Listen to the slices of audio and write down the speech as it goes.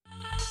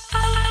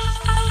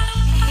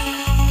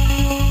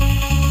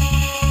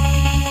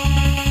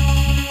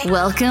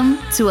Welcome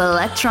to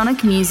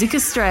Electronic Music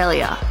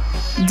Australia,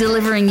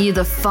 delivering you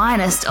the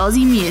finest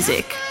Aussie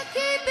music,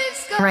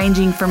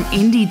 ranging from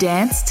indie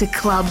dance to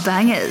club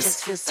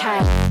bangers,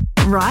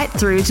 right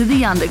through to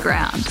the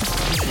underground.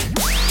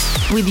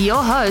 With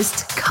your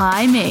host,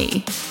 Kai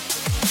Me.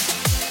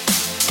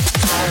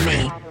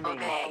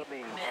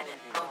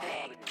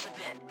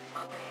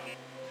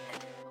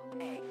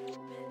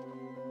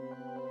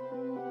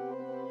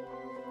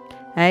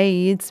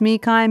 Hey, it's me,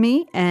 Kai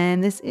Me,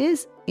 and this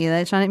is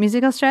Electronic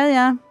Music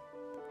Australia.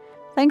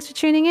 Thanks for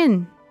tuning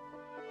in.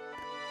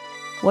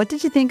 What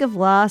did you think of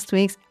last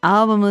week's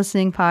album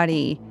listening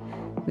party?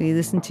 We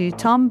listened to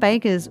Tom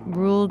Baker's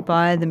Ruled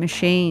by the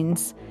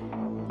Machines.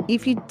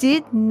 If you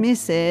did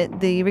miss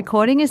it, the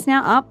recording is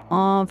now up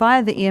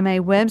via the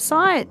EMA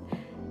website,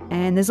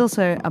 and there's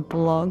also a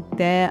blog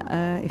there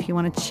if you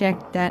want to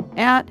check that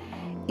out.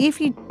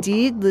 If you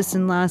did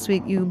listen last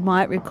week, you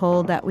might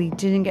recall that we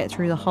didn't get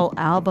through the whole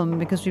album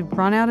because we've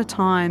run out of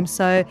time.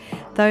 So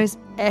those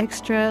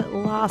extra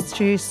last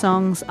few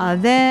songs are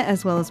there,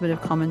 as well as a bit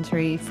of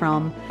commentary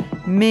from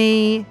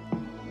me.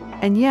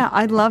 And yeah,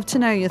 I'd love to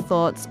know your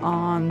thoughts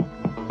on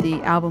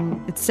the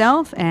album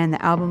itself and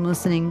the album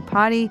listening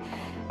party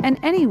and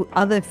any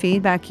other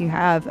feedback you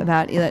have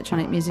about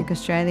Electronic Music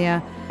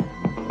Australia.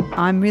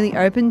 I'm really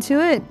open to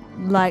it.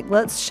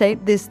 Let's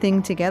shape this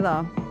thing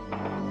together.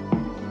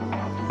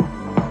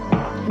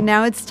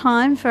 Now it's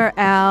time for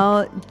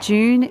our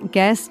June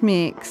guest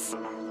mix,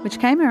 which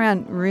came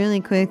around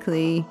really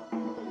quickly.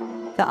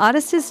 The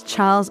artist is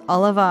Charles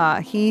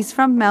Oliver. He's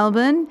from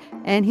Melbourne,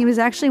 and he was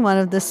actually one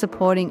of the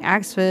supporting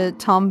acts for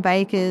Tom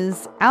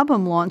Baker's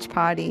album launch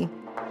party.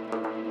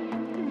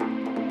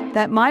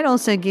 That might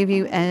also give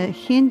you a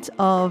hint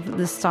of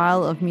the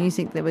style of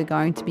music that we're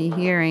going to be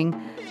hearing.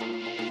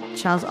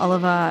 Charles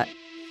Oliver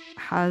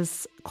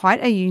has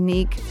quite a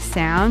unique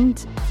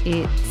sound.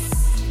 It's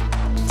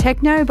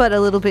techno, but a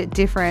little bit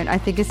different, I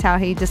think is how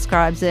he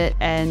describes it,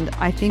 and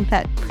I think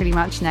that pretty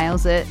much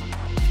nails it.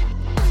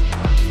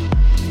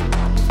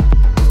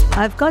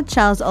 I've got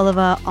Charles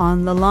Oliver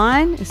on the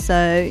line,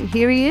 so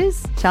here he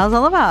is, Charles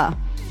Oliver.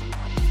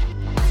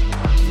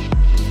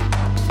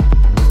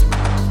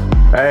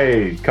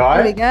 Hey,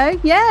 Kai. There we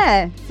go.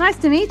 Yeah, nice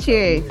to meet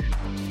you.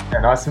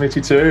 Yeah, nice to meet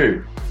you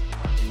too.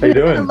 How you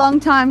doing? It's been a long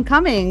time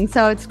coming,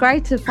 so it's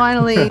great to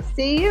finally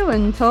see you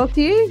and talk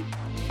to you.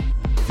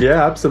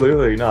 Yeah,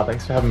 absolutely. No,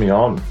 thanks for having me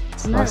on.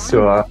 It's nice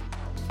to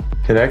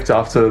connect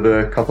after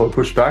the couple of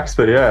pushbacks,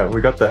 but yeah,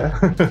 we got there.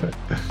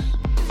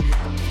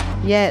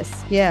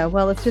 Yes, yeah.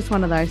 Well, it's just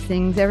one of those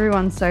things.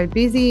 Everyone's so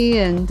busy,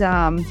 and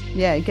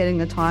getting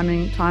the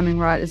timing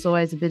right is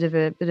always a bit of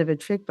a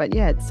trick. But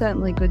yeah, it's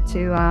certainly good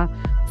to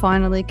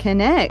finally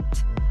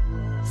connect.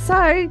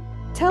 So,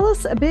 tell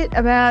us a bit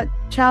about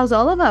Charles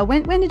Oliver.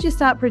 When did you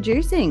start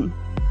producing?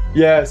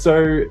 Yeah,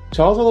 so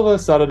Charles Oliver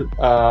started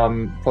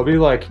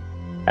probably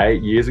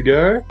 8 years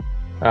ago.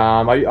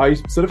 I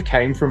sort of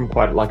came from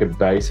quite a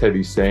bass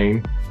heavy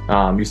scene.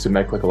 Used to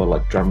make a lot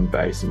of drum and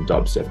bass and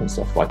dubstep and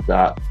stuff like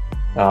that.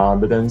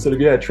 But then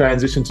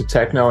transitioned to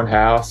techno and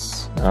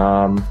house.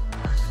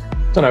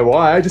 Don't know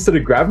why, it just sort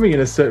of grabbed me in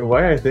a certain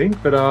way, I think.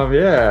 But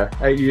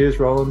 8 years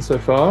rolling so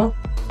far.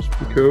 Should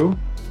be cool.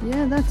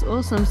 Yeah, that's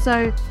awesome.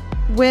 So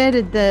where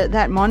did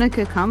that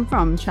moniker come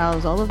from,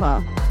 Charles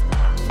Oliver?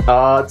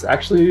 It's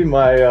actually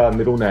my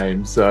middle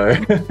name, so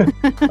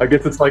I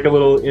guess it's like a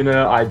little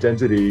inner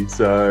identity.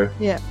 So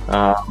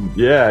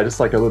just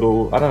like a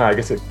little, I don't know, I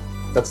guess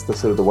that's the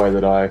sort of the way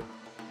that I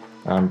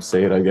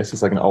see it. I guess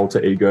it's like an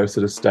alter ego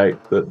sort of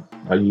state that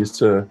I use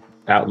to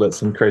outlet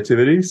some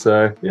creativity.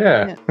 So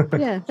yeah,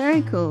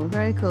 very cool,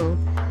 very cool.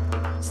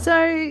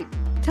 So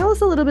tell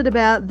us a little bit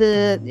about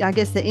the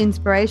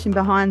inspiration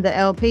behind the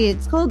LP.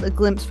 It's called A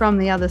Glimpse from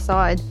the Other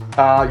Side.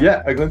 A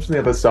Glimpse from the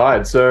Other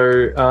Side.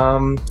 So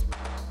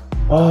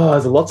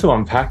there's a lot to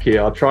unpack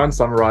here. I'll try and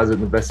summarize it in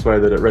the best way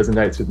that it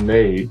resonates with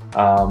me.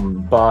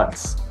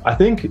 But I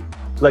think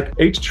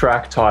each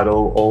track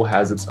title all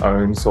has its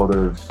own sort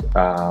of,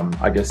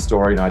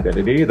 story and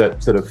identity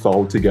that sort of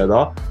fold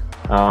together,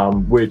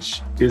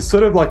 which is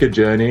sort of like a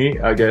journey,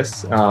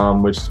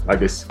 which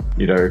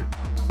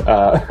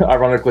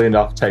ironically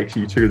enough takes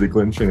you to the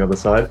glimpse from the other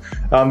side.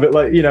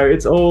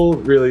 It's all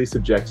really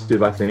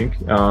subjective, I think.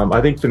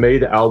 I think for me,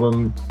 the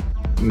album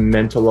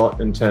meant a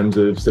lot in terms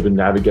of sort of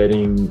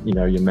navigating,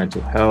 your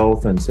mental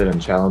health and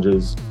certain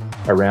challenges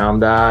around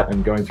that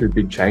and going through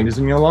big changes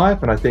in your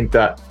life. And I think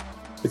that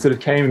it sort of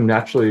came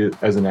naturally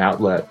as an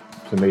outlet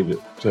for me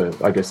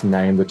to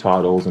name the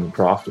titles and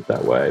craft it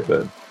that way.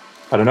 But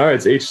I don't know,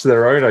 it's each to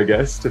their own, I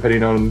guess,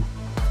 depending on,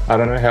 I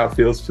don't know how it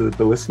feels to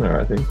the listener,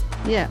 I think.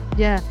 Yeah.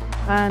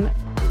 And,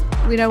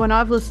 when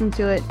I've listened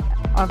to it,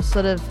 I've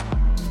sort of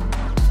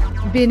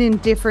been in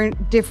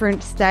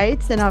different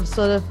states, and I've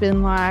sort of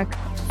been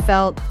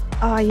felt,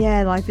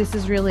 this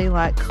is really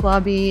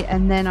clubby,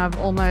 and then I've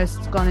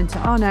almost gone into,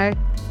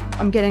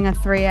 I'm getting a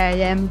 3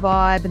 a.m.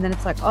 vibe, and then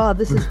it's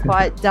this is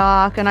quite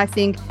dark, and I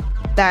think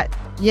that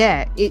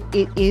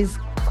it is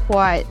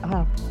quite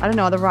I don't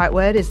know what the right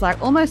word is,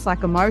 almost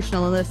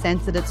emotional in the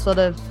sense that it's sort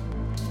of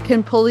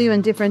can pull you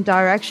in different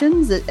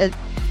directions at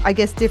I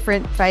guess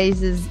different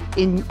phases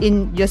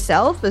in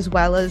yourself, as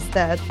well as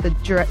the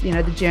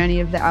journey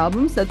of the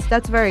album. So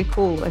that's very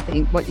cool, I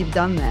think, what you've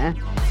done there.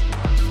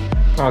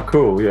 Oh,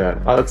 cool. Yeah.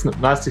 Oh, that's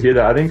nice to hear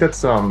that. I think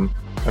that's I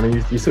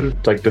mean, you sort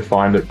of like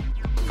defined it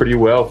pretty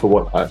well for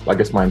what I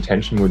guess my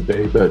intention would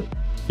be. But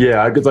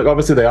yeah, because like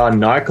obviously they are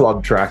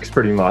nightclub tracks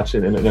pretty much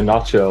in a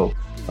nutshell.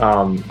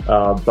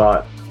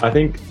 But I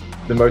think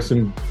the most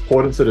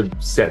important sort of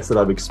sets that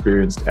I've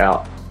experienced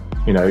out,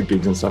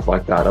 gigs and stuff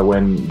like that, are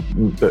when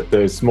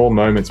there's small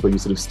moments where you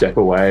sort of step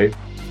away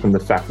from the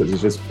fact that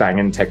there's just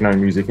banging techno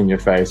music in your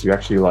face. You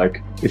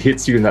actually it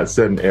hits you in that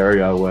certain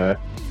area where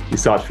you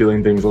start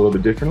feeling things a little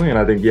bit differently. And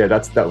I think,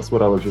 that was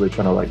what I was really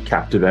trying to like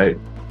captivate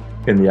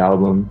in the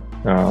album,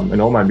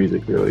 and all my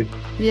music really.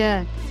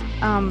 Yeah.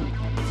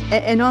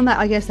 And on that,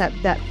 I guess that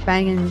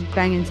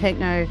banging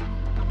techno,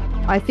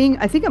 I think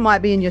it might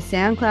be in your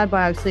SoundCloud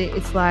biography.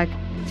 It's like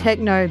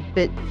techno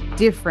but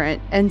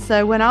different. And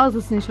so when I was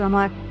listening to it, I'm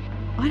like,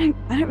 I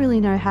don't really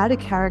know how to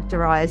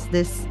characterize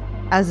this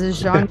as a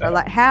genre.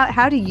 Like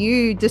how do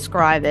you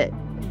describe it?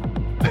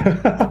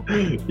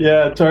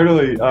 Yeah,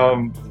 totally.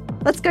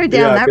 Let's go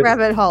down that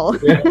rabbit hole.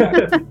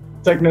 Yeah.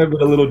 Techno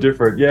but a little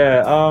different.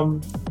 Yeah.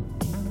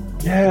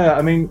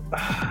 I mean,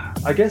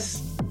 I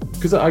guess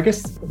the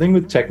thing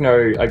with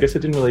techno, I guess it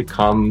didn't really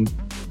come.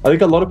 I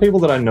think a lot of people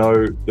that I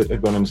know that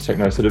have gone into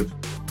techno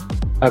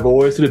have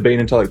always sort of been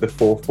into like the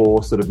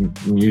 4/4 sort of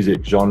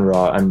music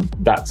genre, and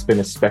that's been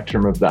a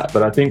spectrum of that.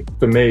 But I think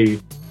for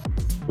me,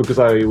 because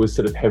I was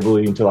sort of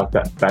heavily into like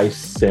that bass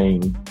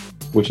scene,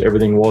 which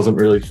everything wasn't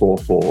really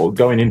 4/4,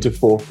 going into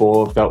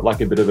 4/4 felt like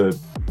a bit of a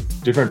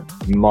different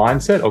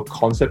mindset or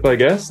concept, I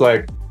guess.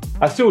 Like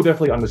I still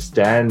definitely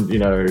understand,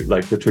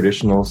 like the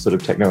traditional sort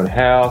of techno and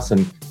house,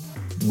 and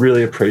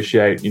really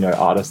appreciate,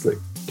 artists that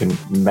can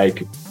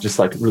make just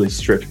like really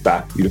stripped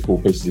back, beautiful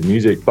pieces of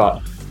music.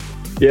 But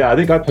yeah, I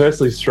think I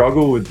personally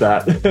struggle with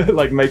that,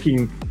 like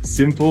making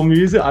simple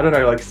music. I don't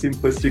know, like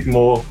simplistic,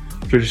 more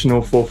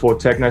traditional 4/4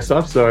 techno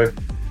stuff. So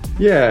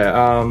yeah,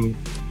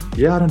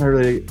 I don't know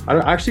really. I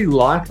actually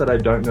like that I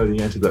don't know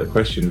the answer to that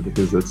question,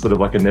 because it's sort of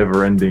like a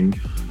never-ending,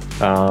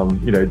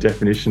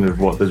 definition of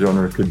what the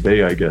genre could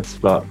be, I guess.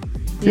 But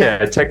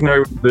yeah,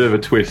 techno, a bit of a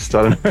twist.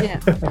 I don't know. Yeah.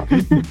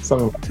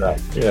 Something like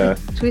that. Yeah.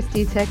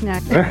 Twisty techno.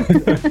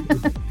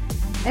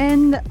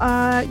 And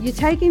you're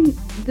taking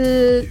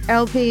the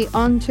LP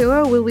on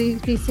tour. Will we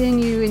be seeing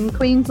you in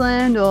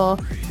Queensland, or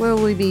where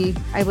will we be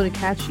able to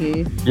catch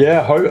you?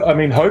 Yeah,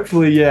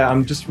 hopefully, yeah.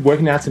 I'm just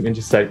working out some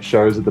interstate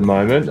shows at the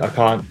moment. I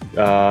can't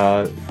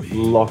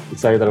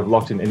say that I've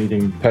locked in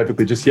anything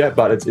perfectly just yet,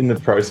 but it's in the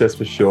process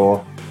for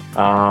sure.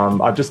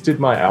 I just did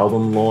my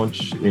album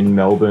launch in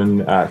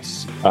Melbourne at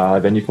a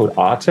venue called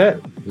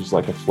Artet, which is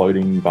like a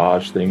floating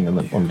barge thing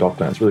on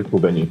Dockland. It's a really cool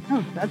venue.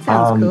 Oh, that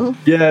sounds cool.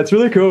 Yeah, it's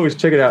really cool. We should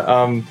check it out.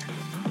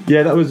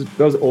 That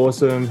was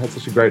awesome. Had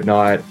such a great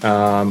night.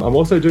 I'm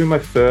also doing my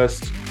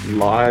first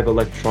live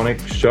electronic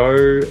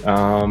show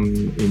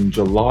in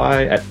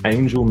July at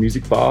Angel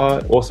Music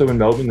Bar, also in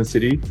Melbourne, the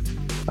city.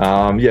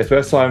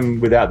 First time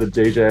without the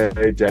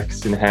DJ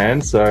decks in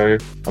hand, so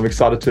I'm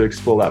excited to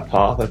explore that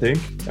path, I think.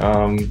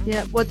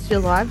 What's your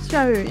live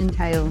show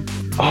entail?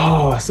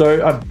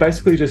 So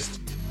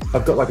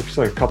I've got just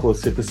a couple of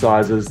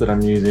synthesizers that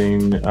I'm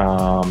using,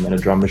 and a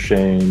drum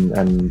machine,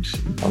 and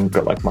I've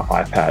got like my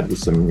iPad with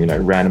some,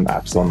 random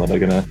apps on that are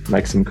going to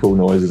make some cool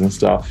noises and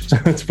stuff,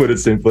 to put it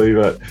simply.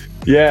 But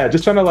yeah,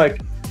 just trying to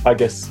I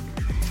guess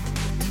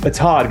it's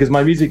hard because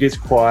my music is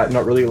quite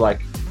not really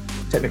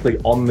technically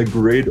on the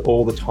grid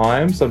all the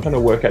time, so I'm trying to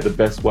work out the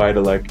best way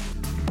to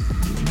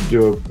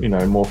do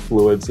a more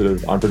fluid, sort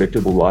of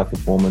unpredictable live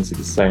performance at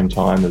the same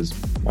time as,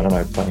 I don't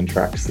know, playing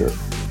tracks that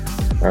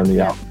are on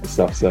the album and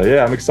stuff. So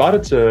yeah, I'm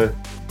excited to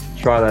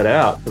try that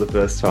out for the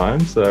first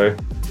time. So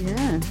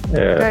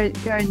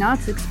go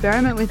nuts,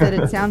 experiment with it.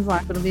 It sounds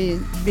like it'll be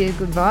a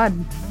good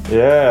vibe.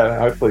 Yeah,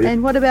 hopefully.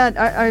 And what about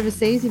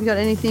overseas? Have you got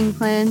anything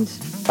planned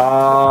for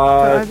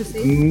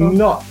overseas?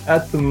 Not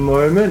at the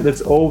moment.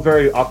 It's all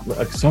very up.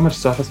 So much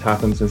stuff has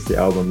happened since the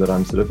album that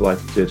I'm sort of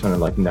trying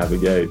to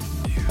navigate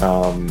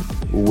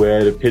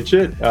where to pitch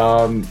it.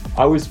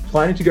 I was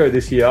planning to go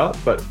this year,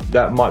 but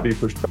that might be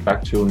pushed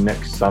back till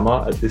next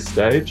summer at this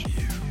stage.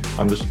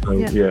 I'm just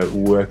trying to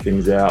work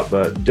things out,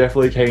 but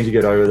definitely keen to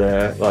get over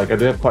there. I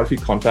do have quite a few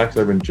contacts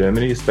over in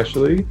Germany,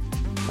 especially.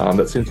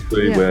 That seems to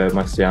be where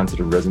my sound sort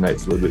of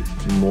resonates a little bit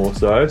more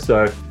so.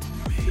 So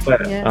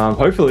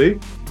hopefully,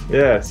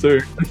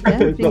 soon.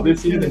 If not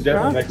this year, then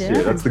definitely next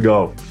year. That's the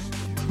goal.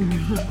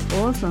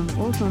 Awesome.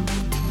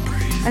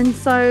 And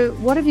so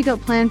what have you got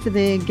planned for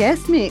the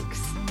guest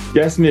mix?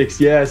 Guest mix,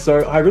 yeah.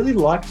 So I really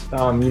liked,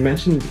 you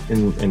mentioned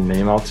in an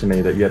email to me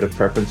that you had a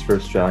preference for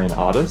Australian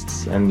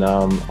artists. And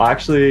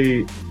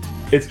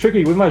it's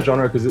tricky with my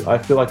genre because I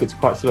feel like it's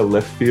quite sort of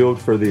left field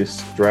for the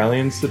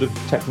Australian sort of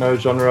techno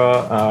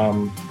genre.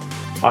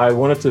 I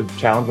wanted to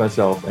challenge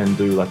myself and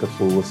do a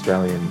full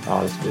Australian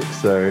artist mix.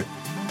 So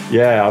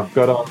yeah, I've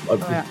got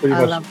pretty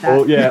much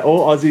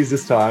all Aussies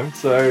this time.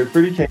 So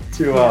pretty keen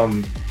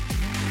to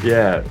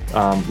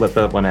let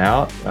that one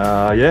out.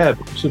 A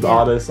bunch of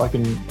artists.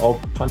 I'll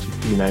punch a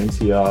few names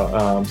here.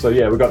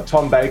 We've got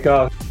Tom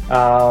Baker.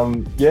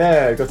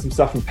 Got some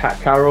stuff from Pat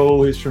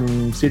Carroll, who's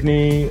from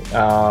Sydney.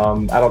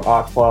 Adult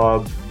Art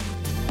Club,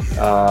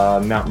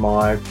 Mount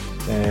Mike,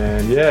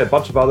 and a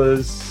bunch of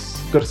others.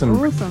 Got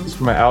some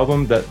from my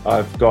album that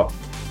I've got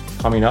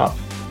coming up,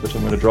 which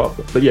I'm going to drop.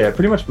 But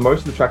pretty much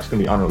most of the tracks are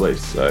going to be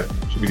unreleased, so it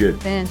should be good.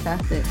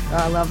 Fantastic.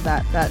 I love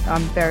that.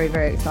 I'm very,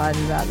 very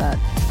excited about that.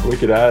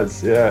 Wicked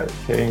as,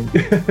 keen.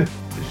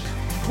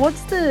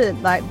 What's the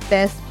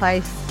best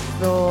place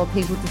for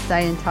people to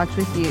stay in touch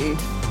with you?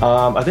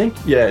 I think,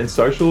 in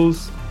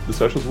socials, the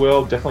socials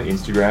world, definitely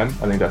Instagram.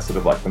 I think that's sort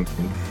of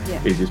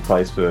the easiest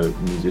place for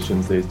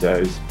musicians these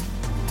days.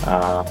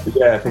 For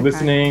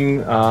listening,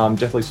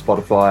 definitely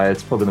Spotify.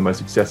 It's probably the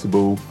most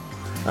accessible.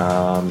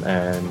 I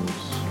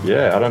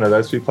don't know,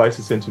 those two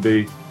places seem to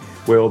be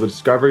where all the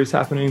discovery is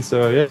happening.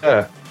 So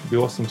it'd be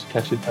awesome to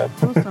catch it there.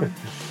 Awesome.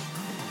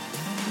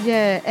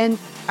 And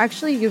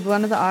actually you're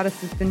one of the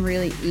artists that's been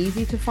really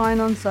easy to find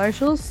on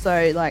socials.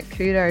 So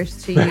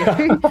kudos to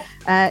you.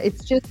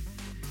 It's just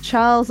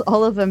Charles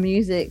Oliver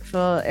Music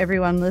for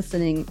everyone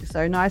listening.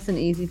 So nice and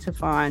easy to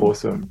find.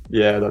 Awesome.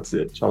 Yeah, that's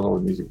it. Charles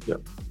Oliver Music.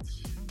 Yep.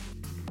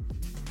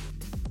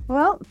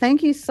 Well,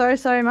 thank you so,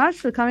 so much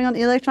for coming on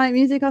Electronic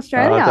Music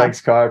Australia.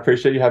 Thanks, Kai. I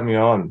appreciate you having me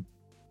on.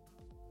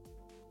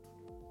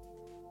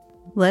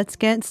 Let's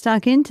get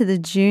stuck into the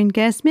June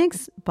guest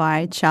mix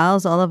by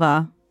Charles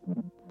Oliver.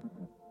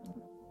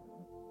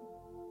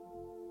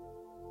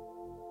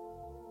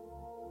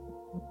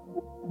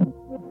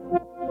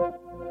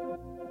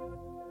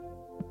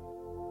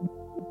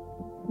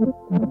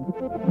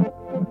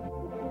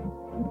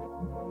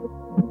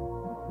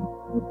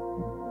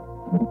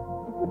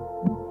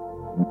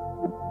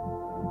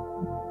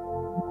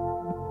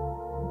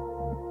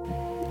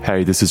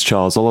 Hey, this is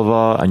Charles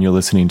Oliver, and you're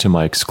listening to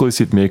my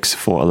exclusive mix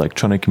for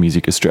Electronic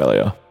Music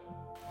Australia.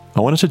 I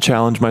wanted to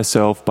challenge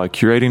myself by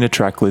curating a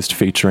track list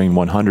featuring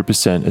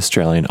 100%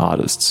 Australian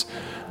artists.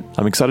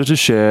 I'm excited to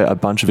share a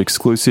bunch of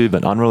exclusive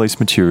and unreleased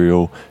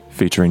material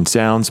featuring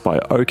sounds by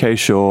OK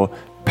Shaw,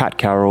 Pat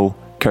Carroll,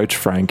 Coach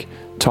Frank,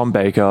 Tom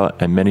Baker,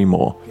 and many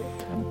more.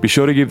 Be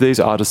sure to give these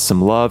artists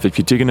some love if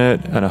you're digging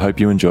it, and I hope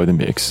you enjoy the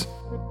mix.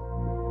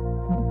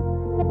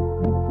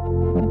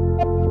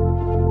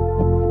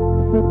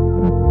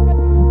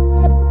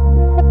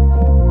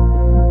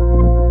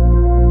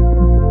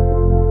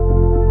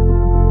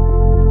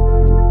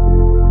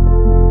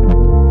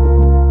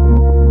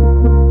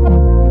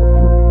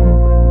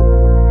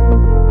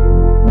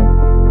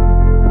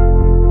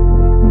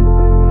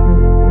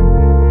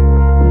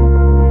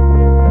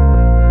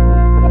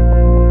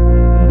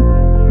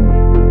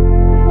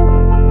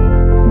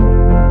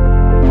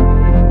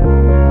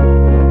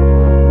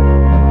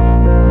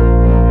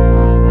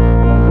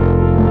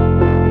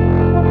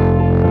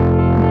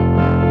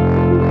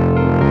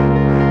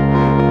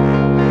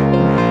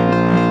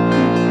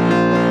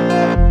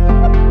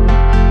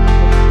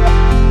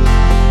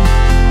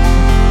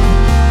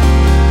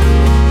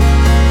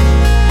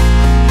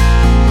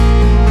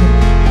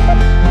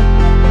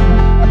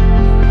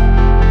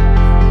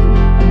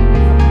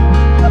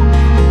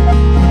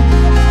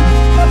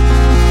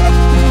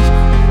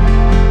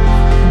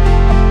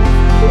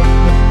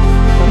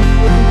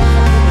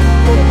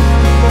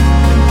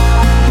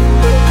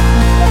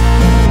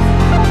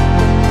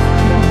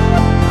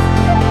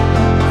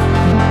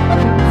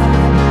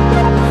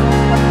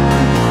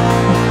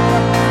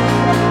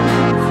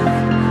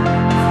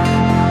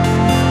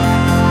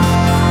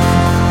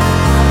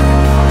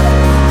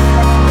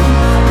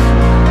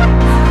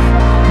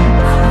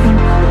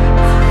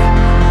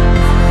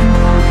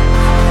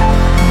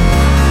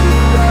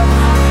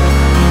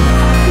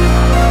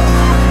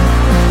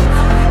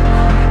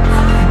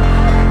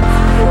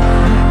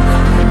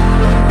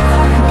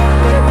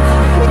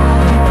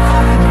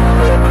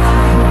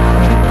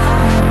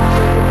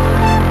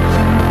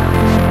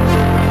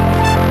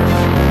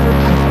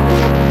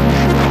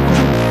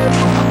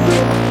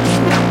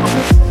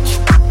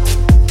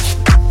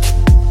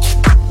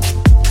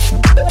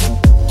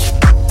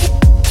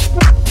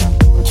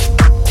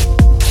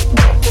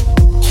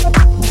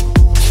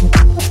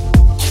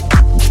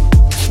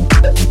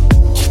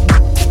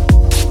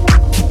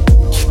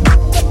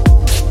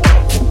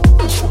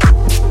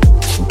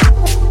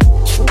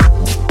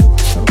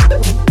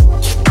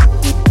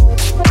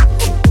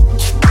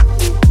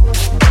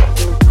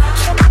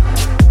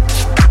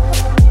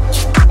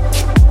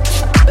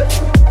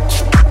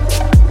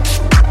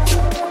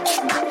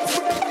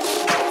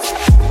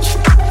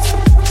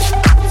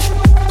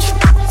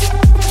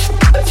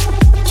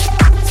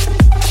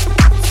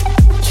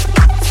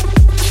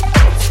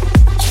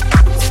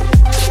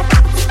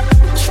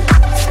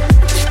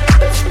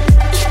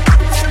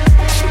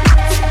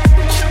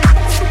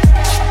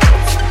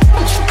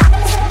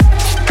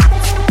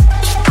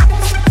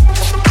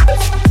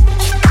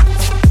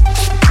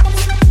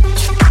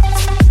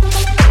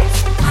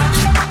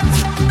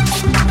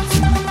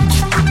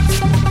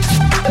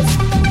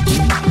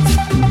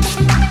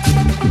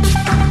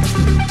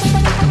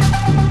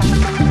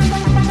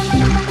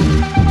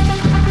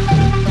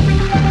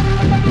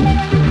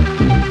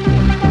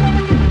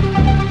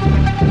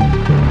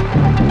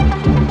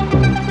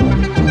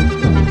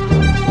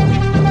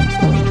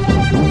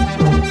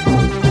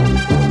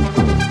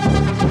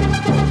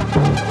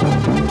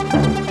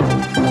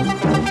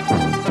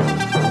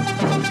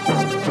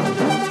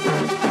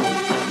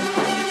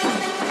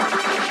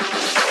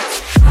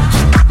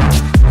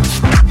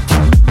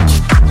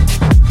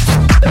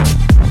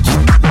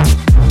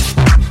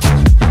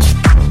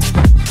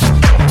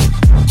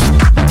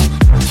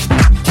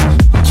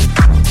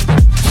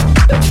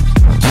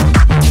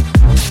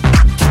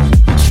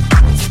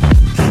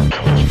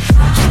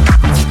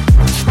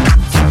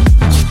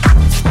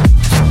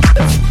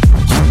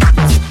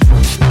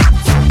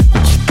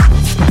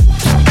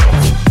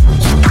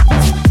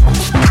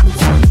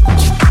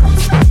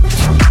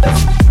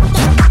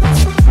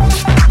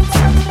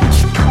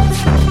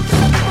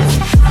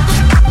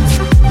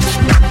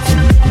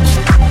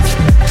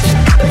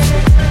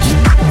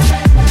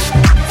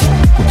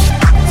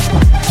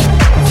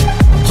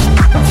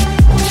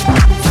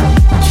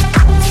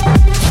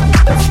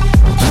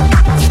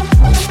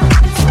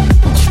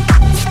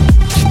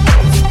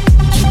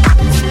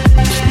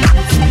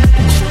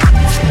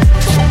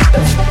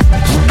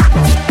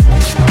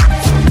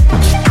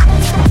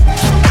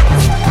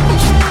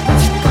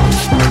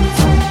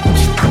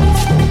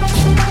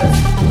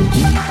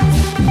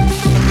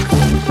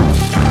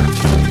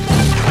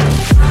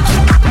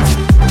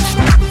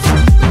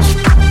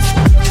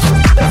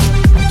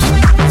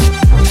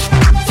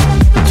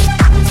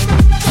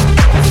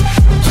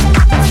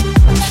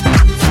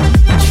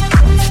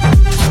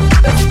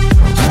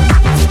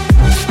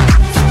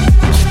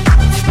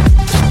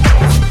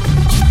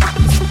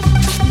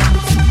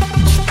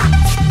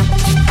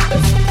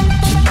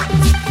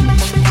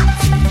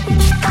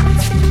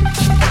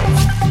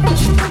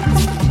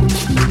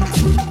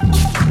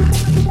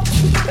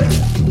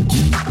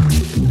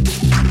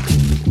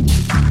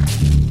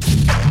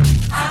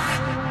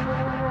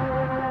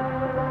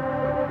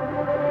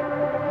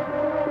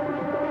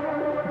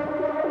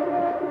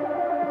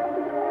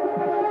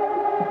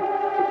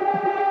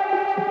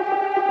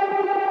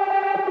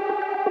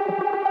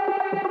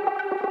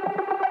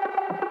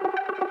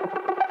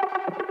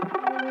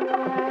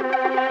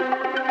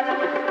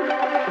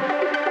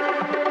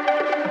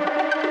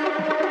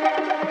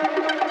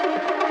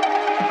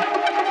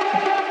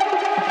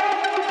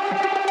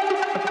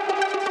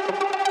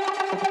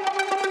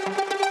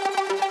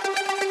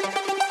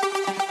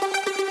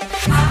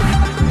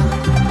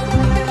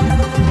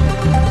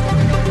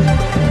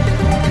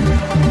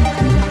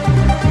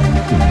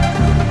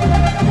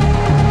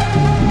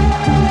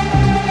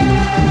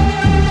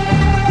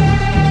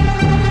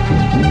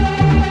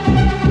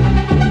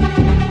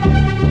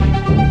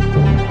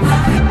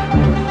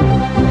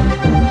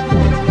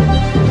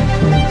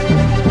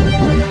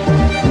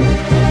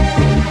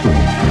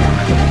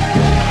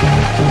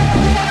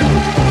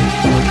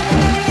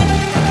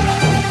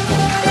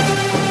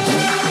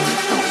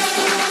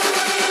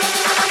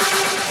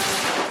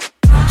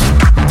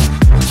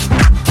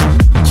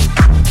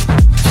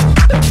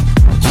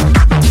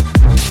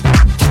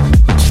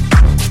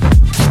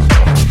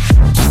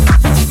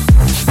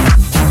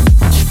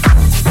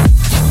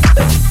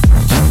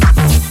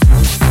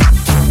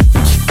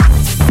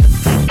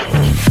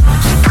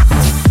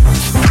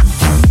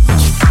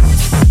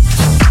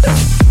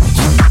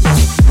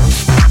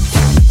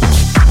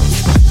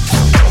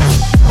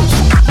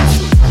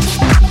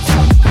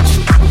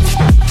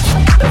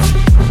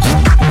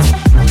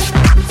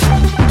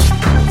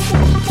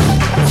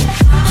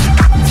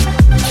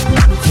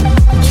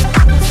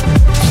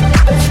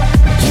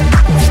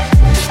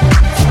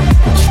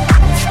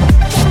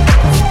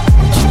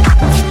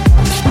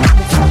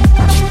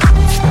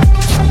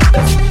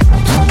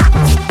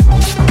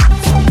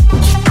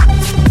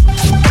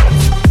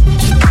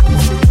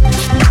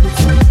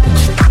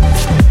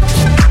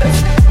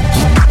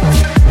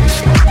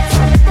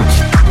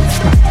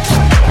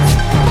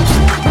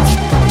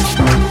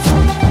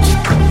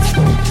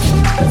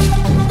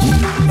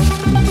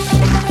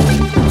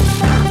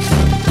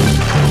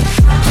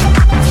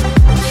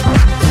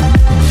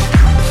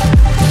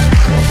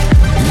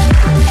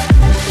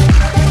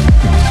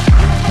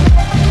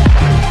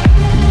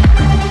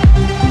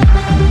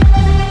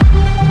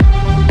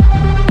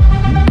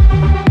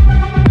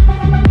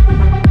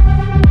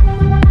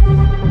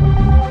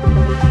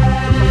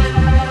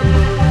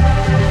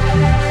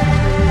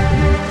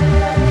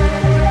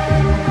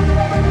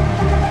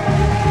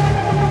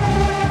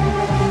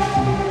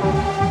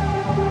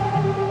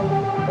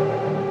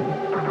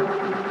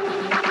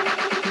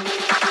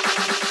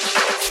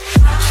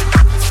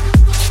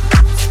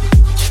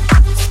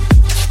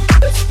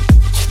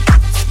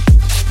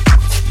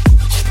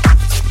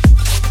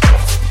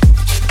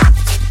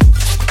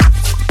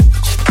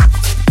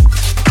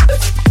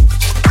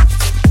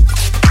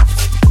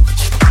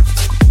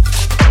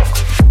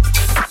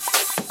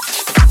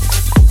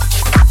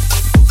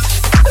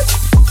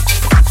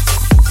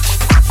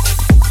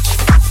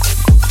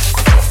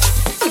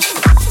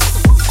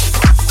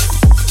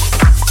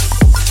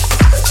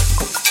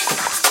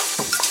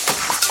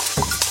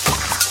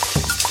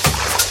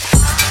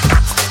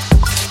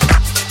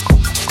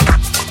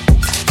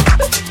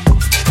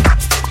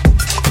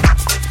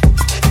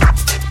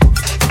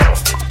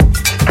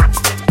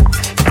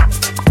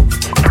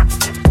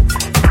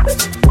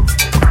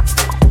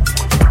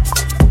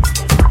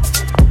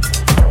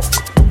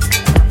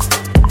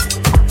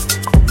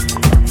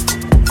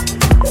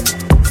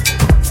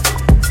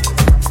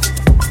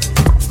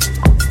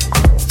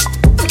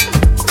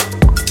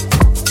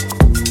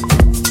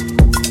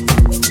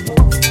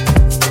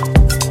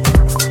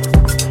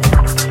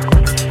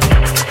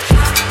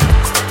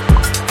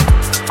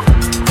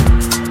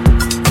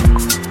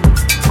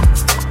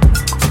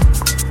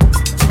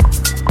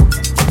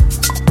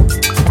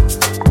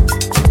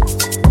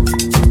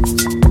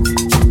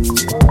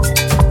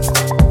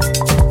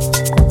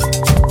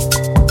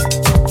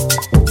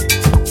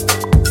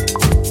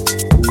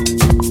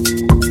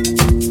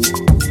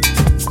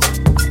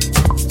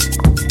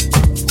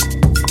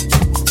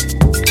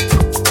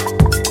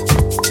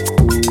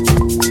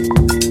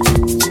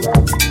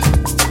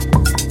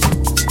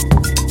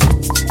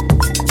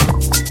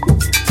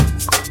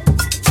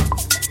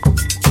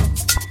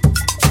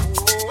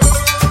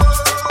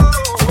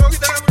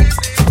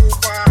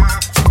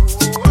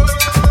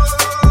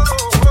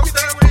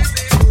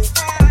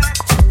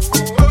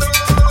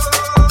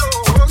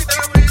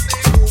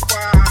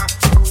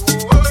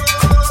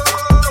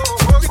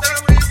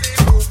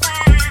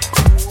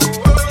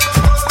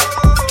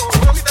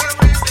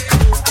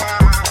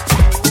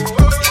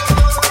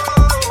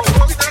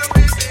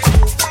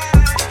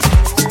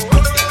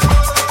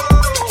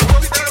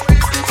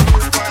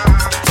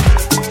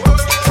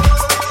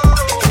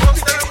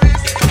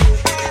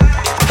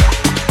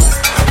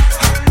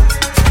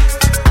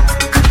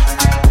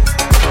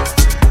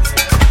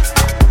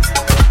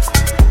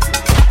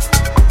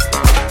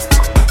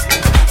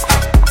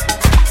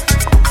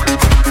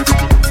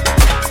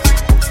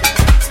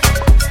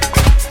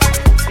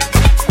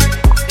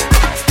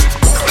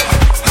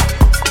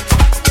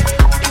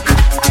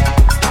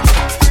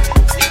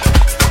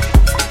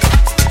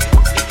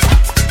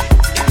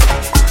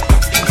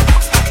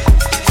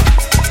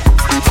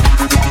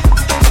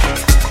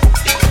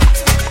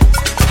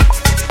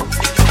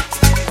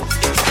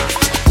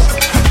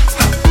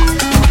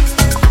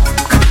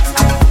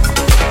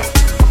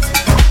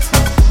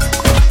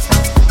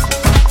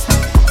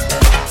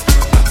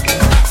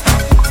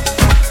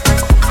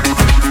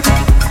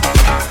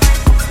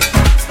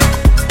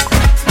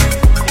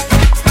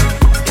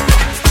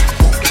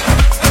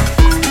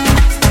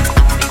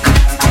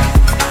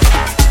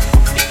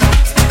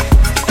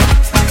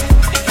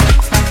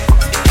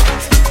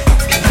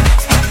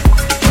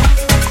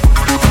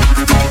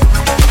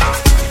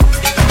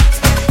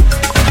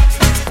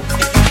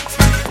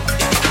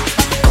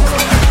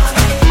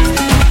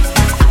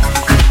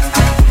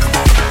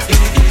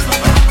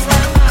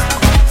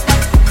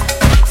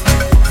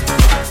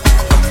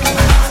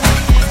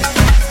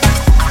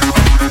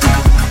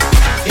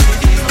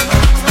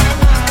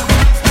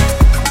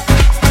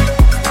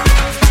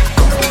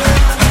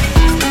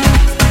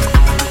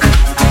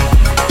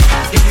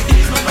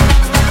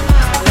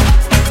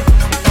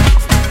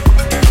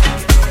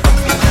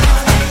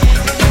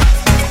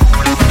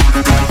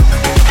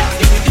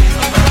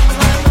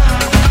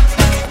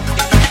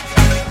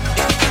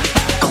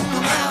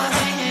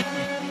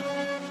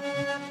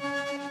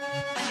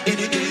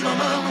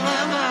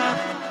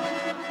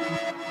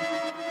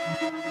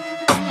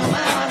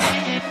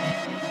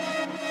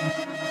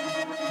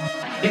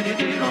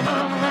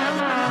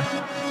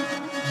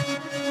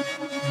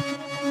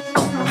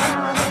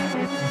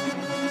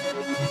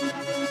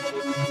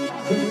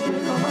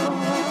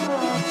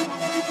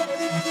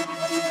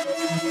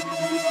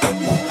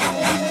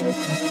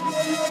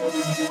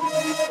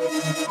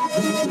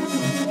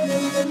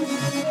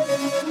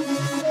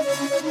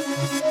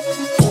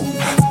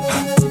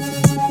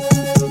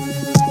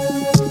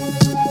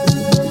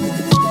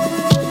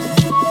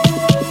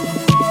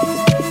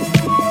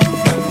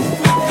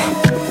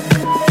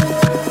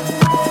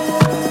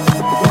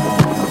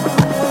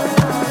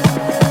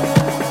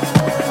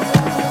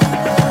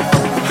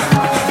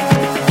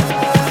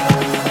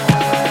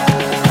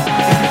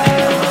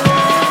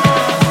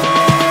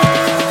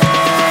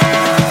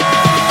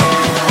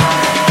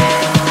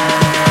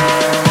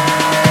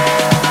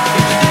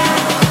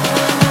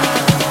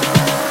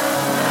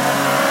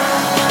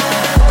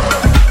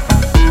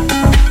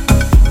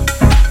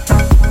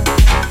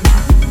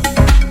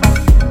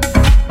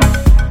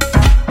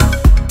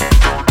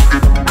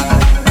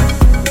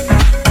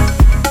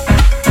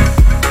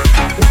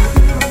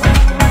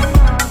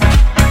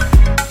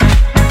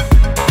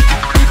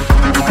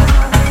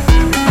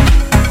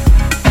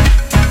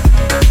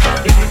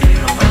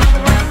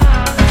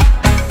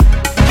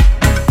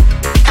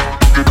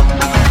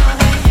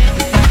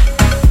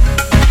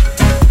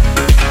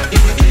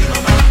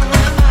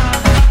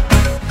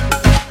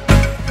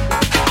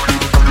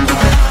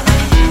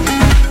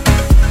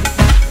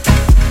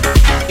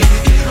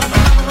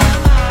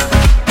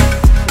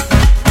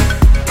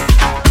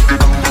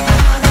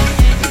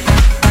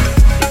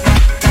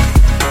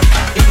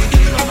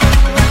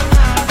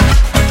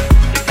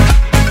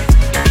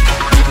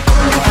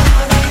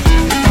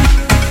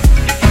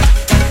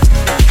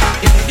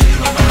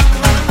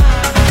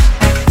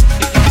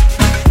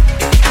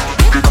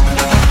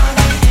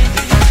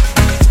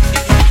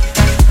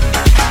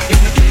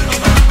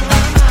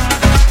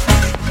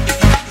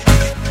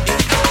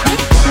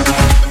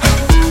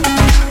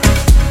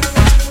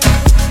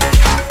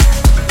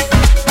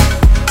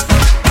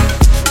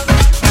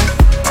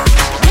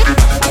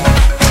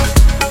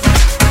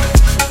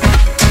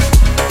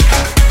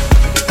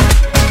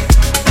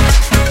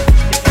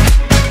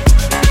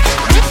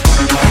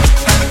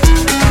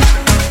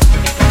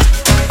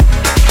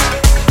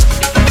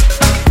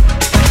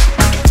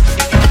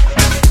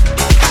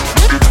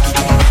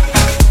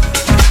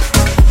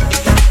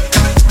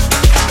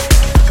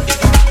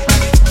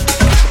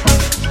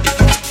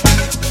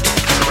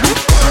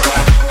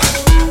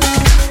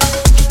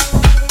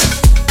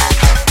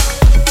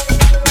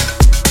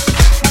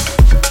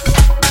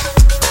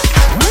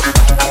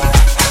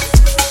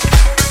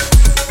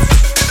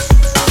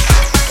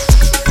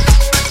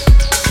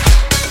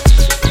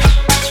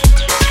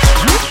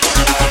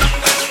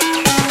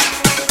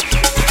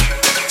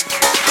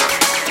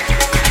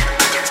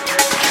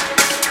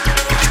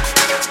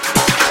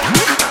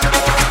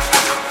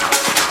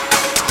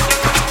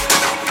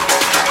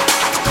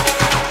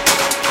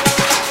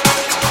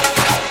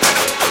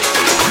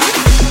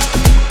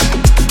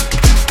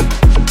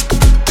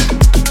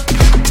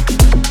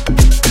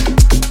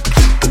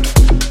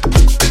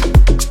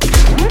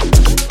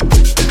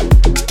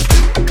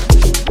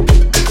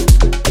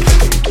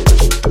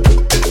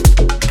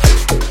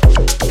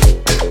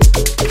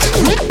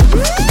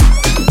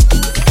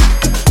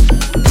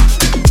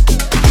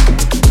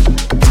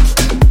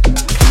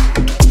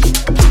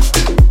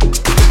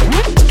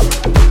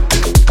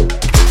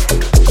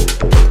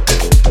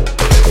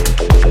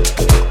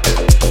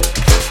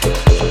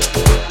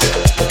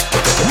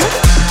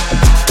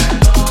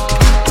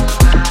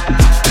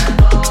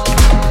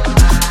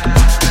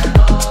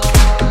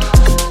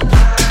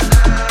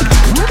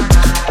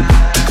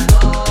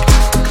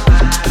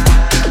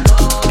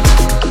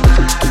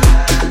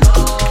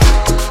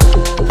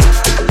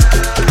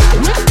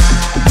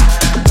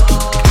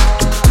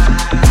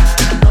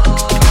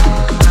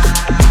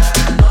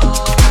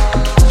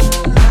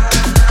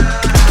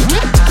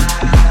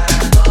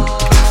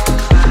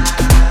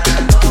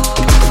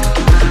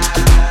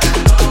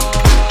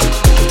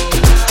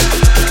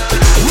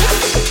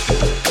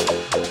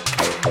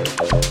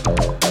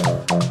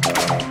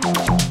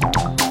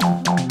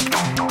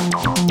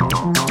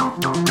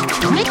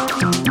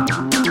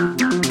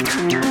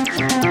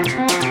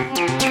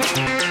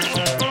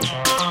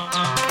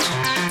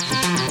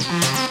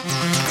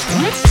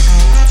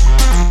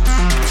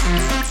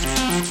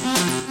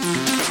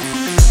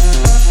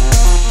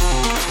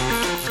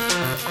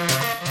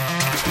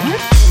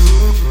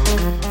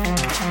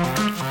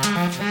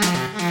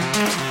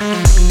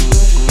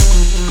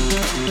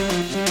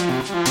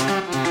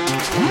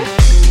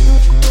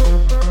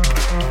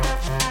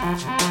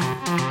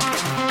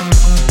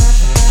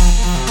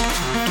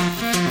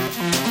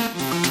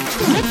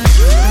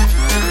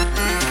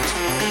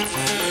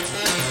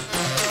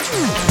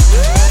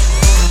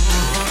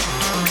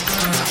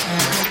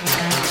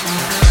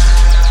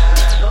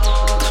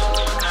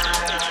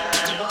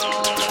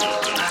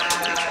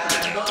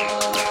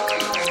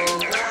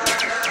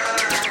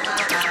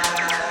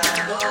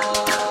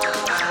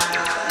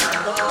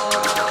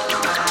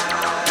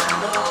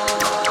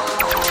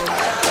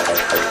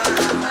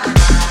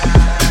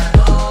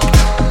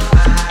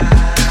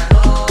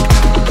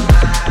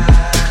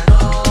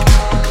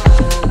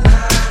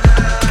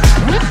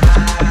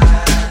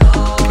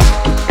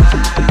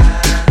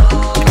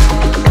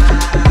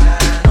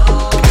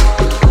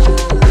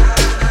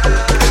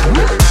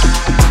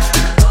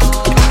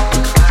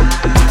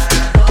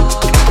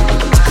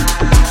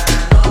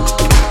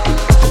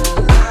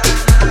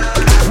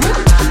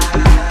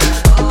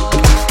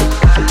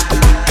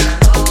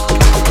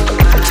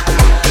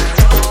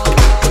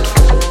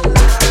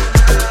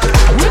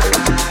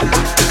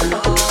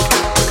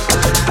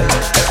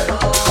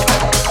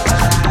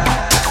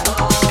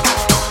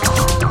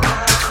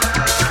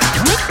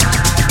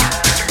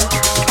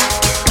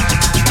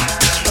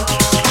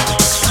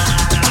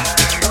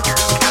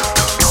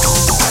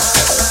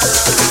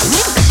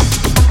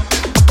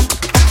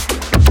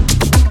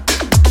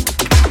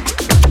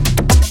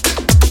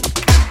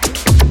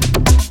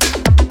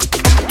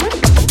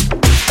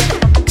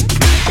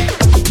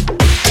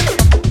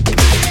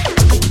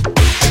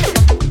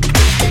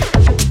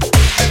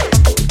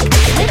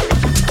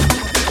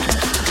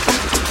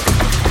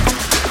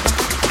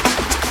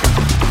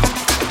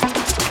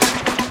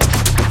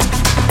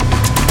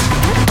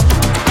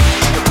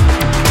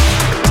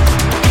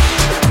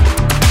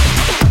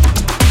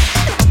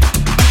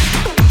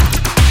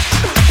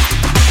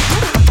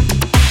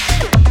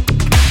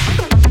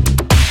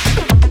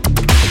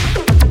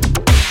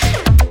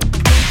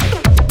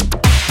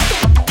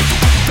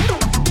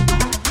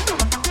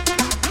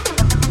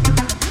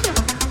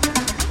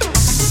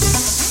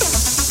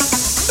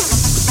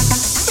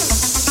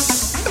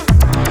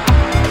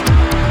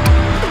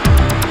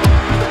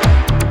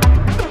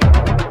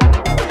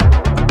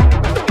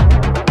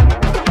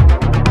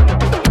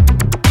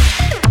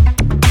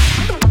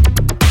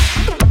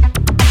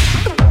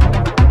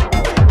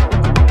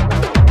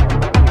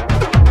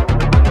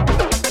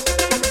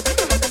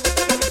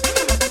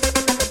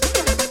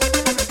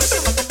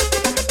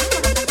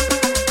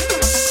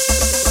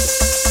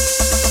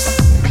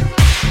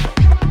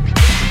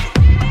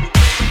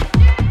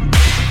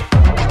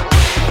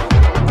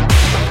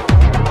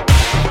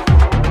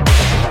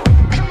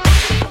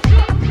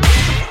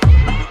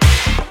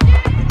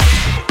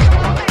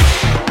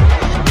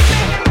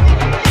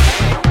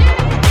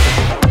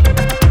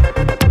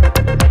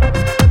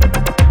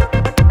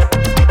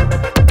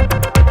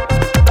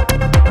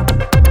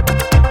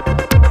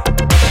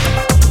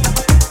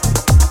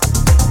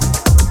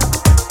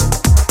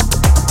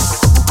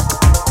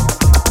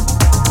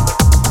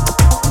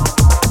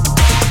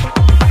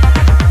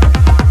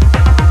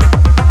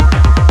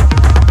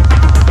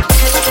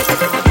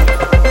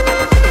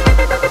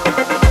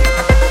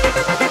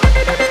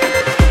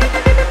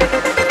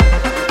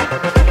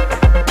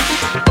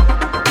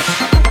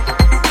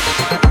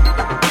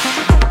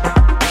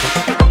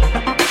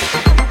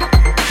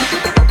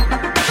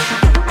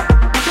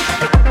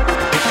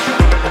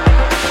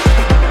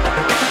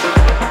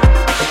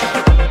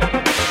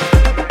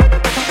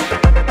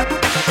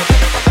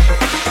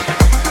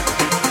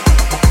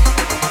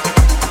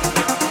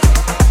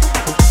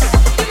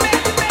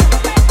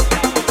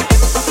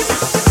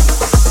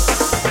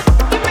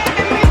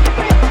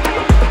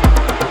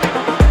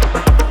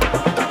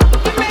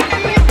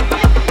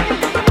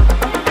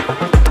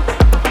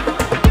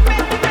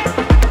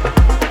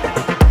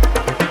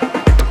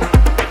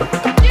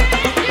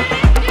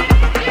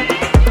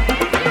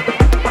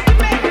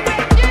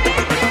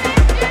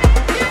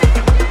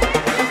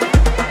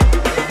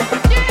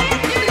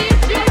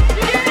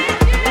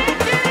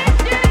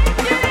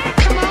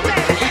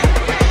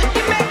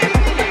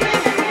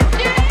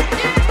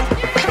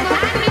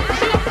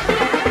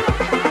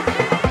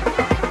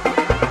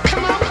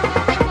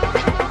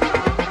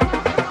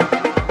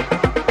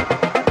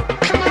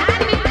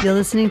 You're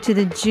listening to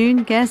the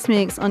June guest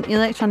mix on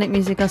Electronic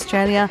Music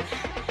Australia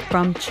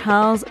from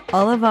Charles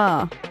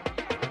Oliver.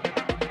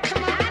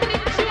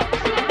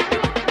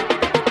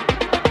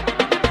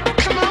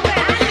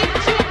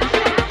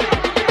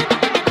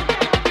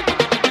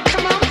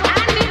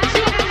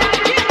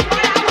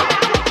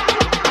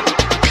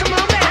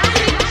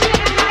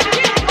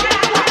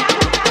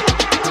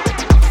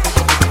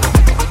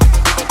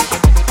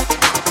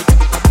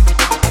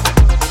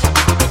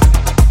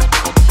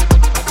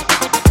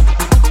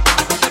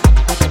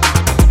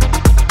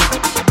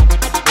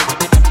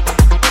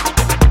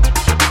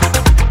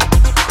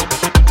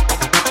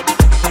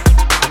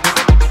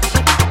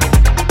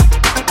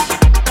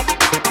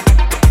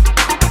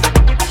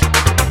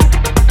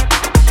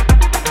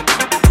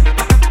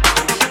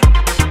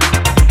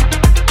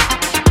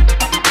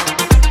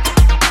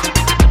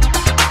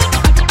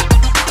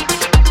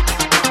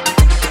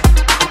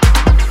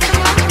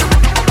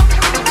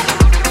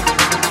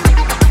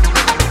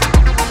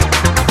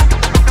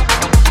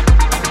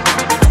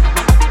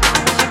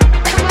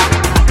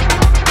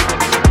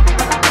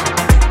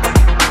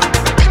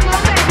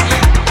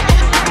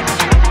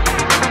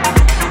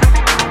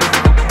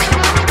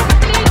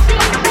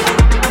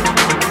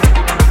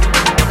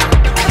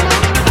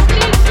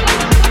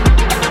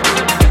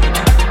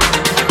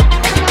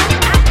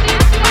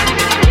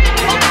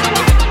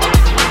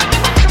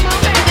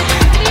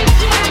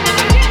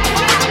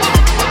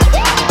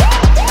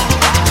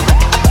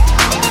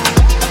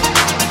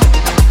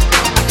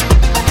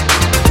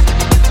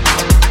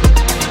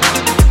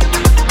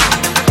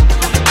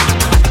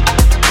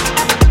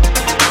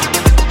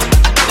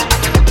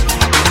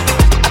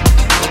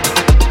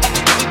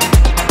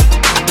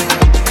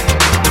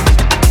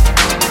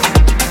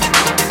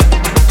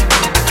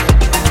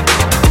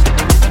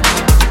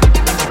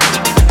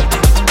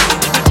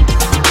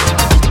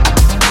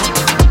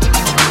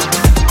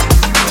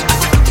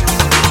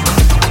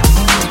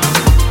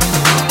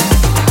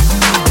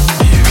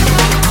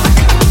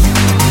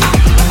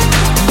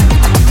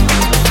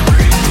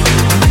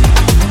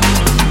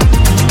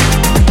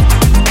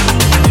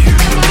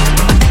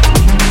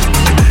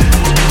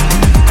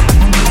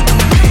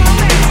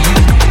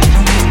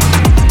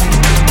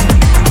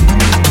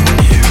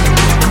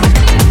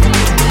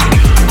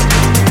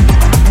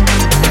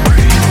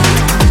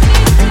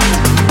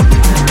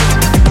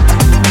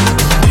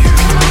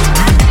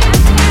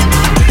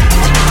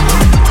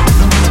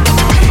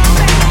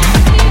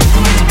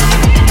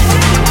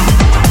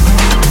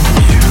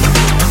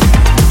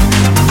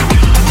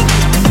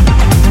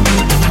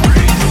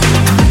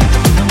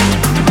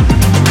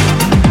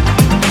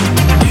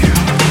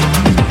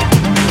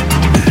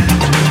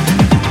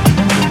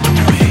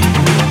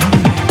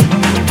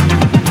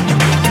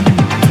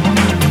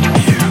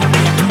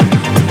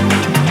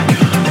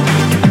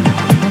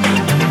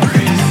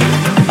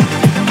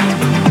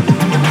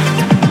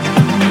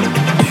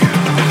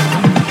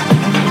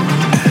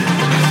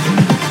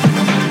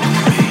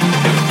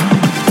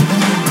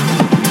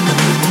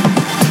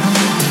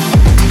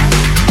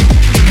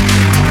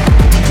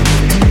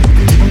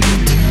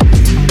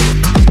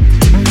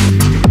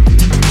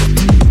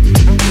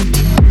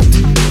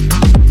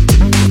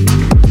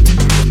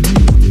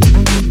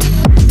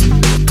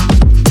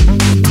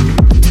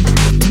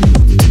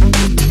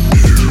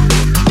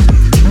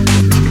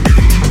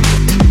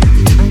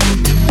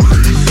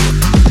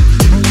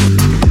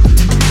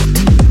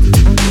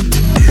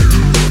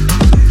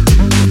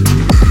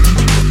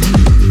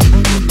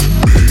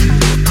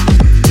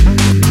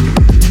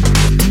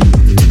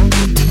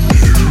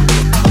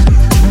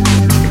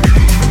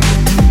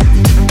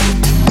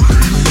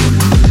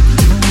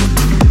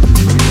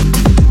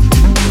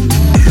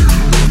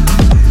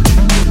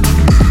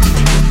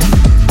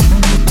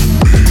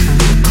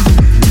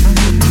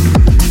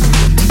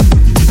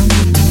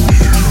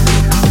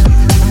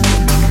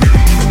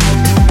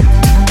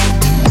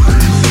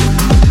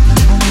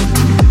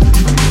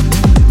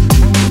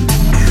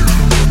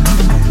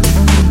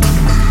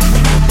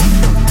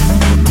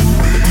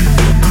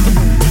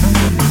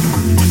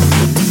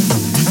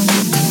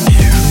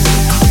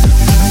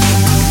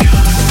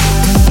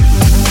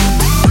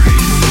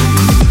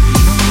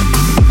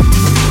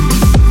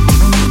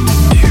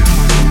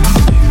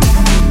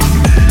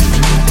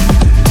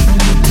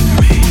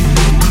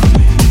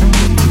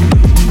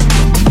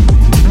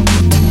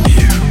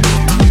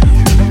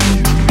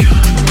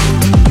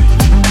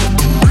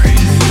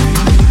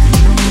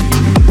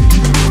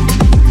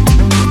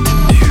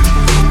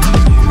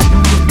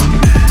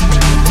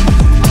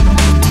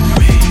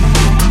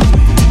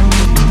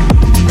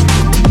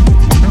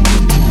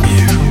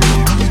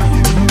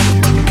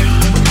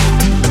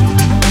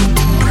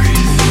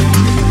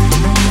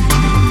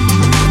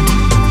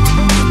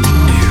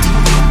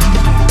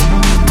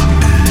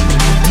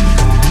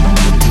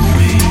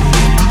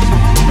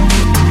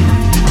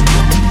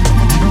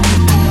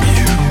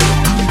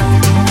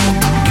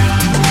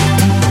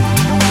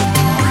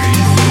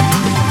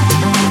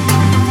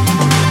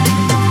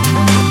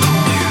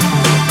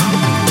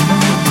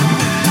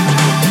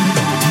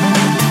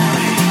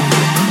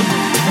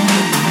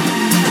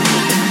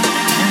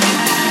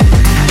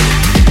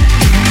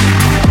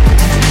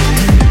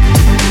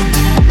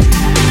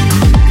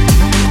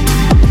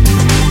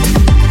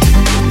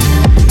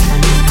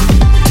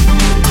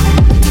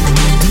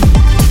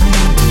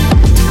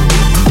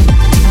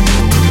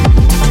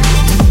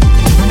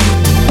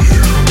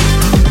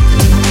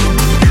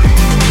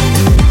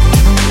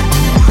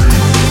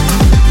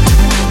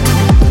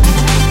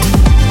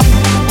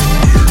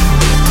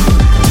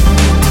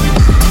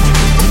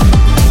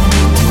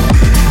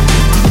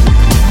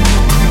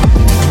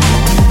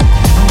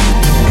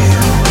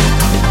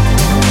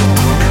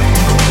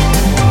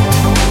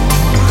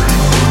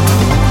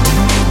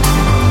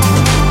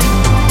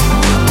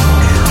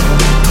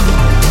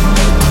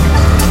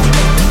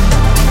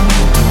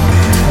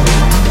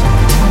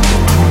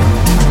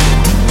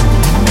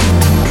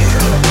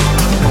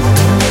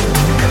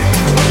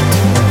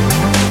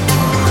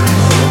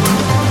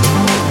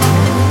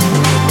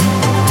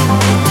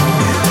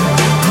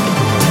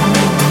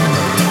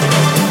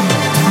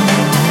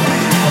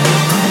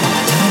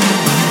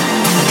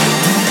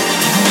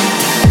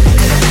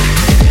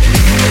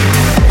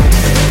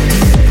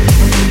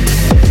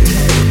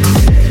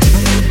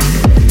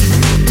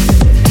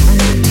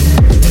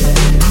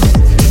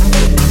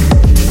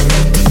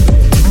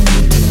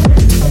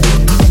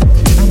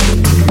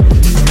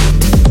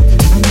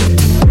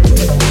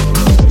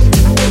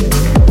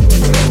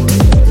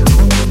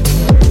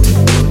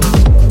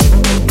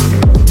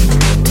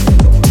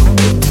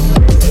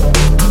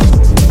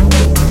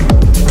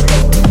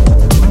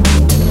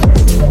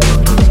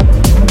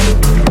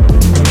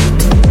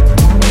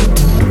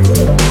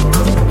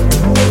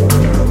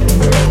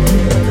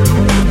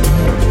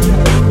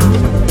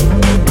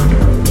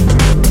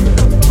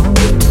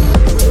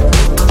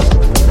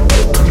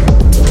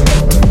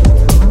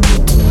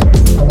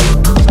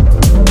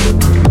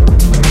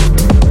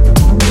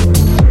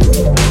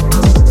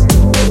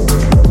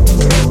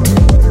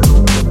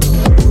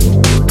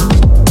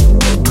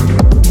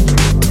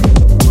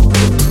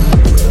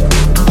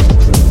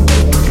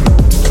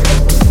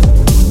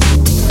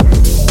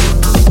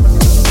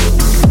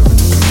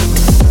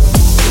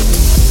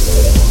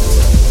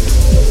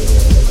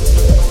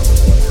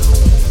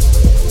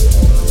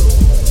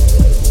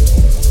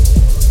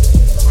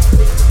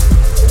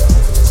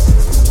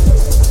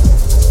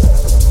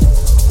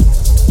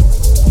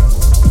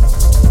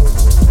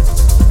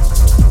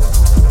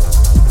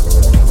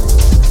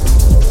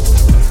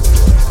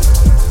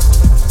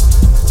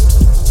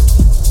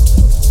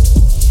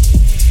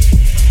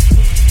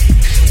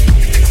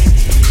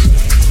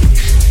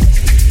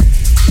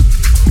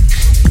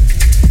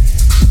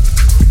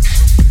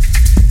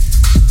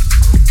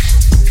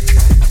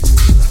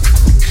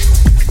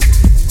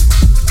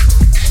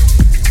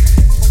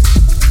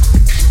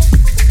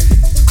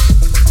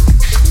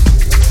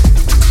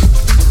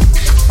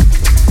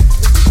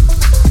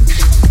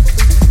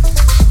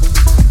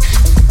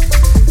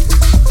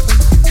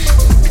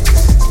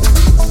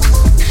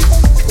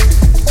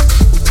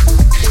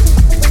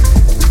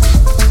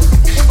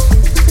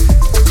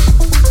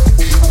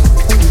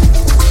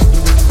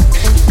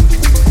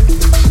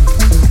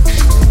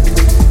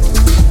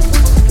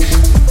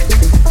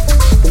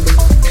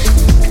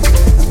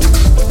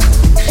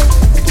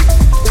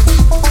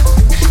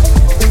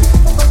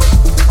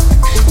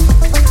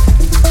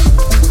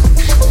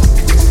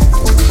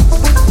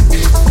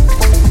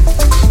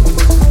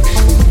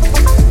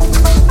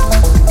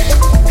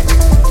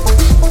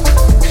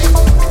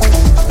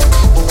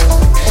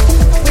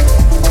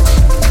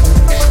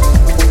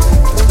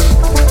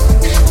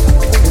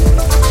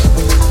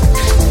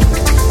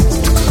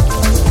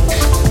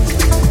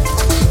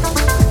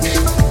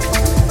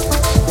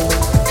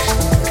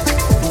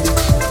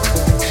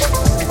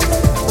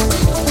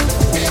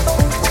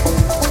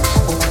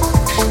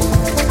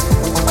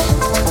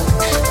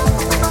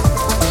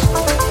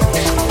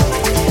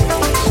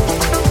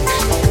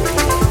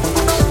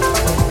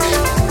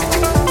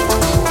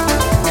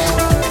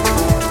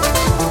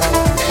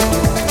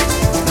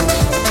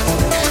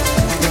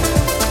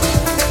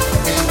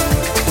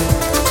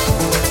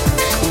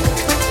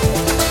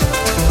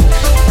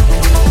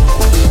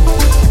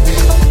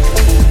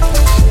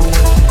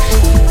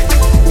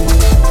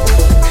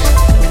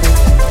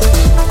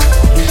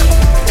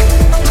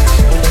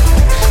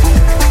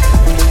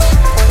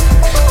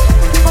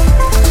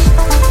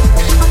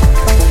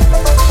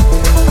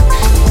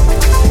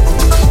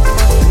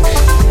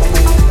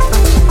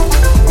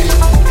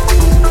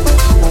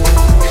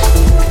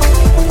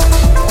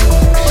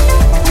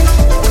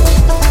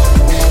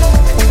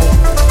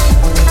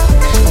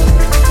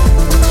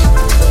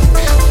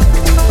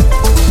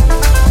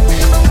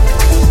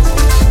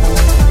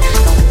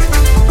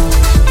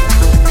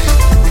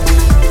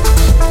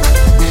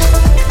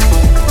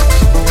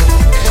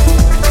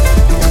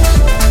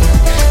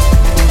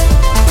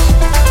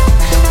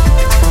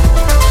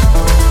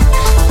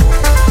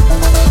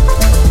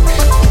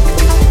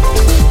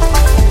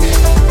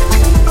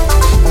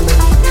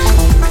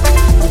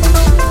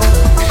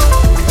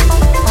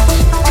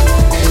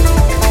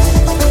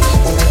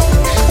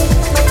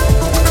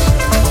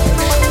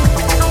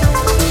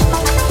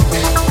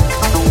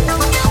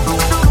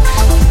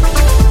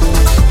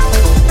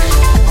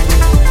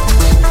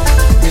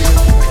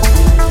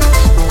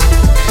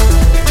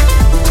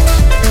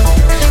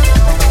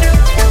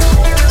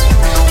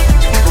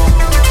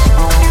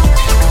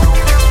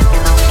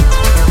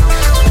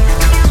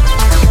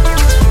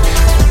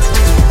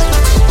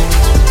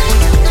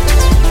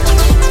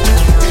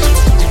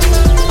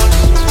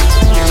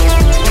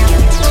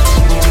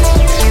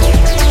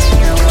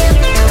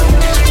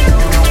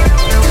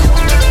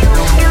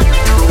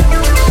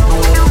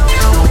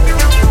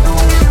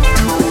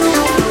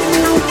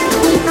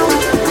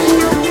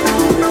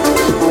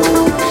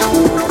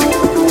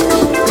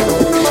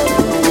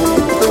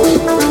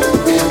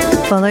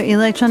 Follow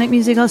Electronic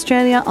Music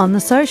Australia on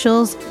the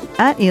socials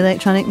at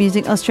Electronic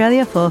Music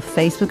Australia for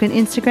Facebook and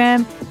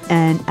Instagram,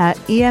 and at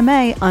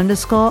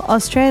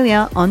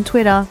EMA_Australia on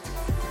Twitter.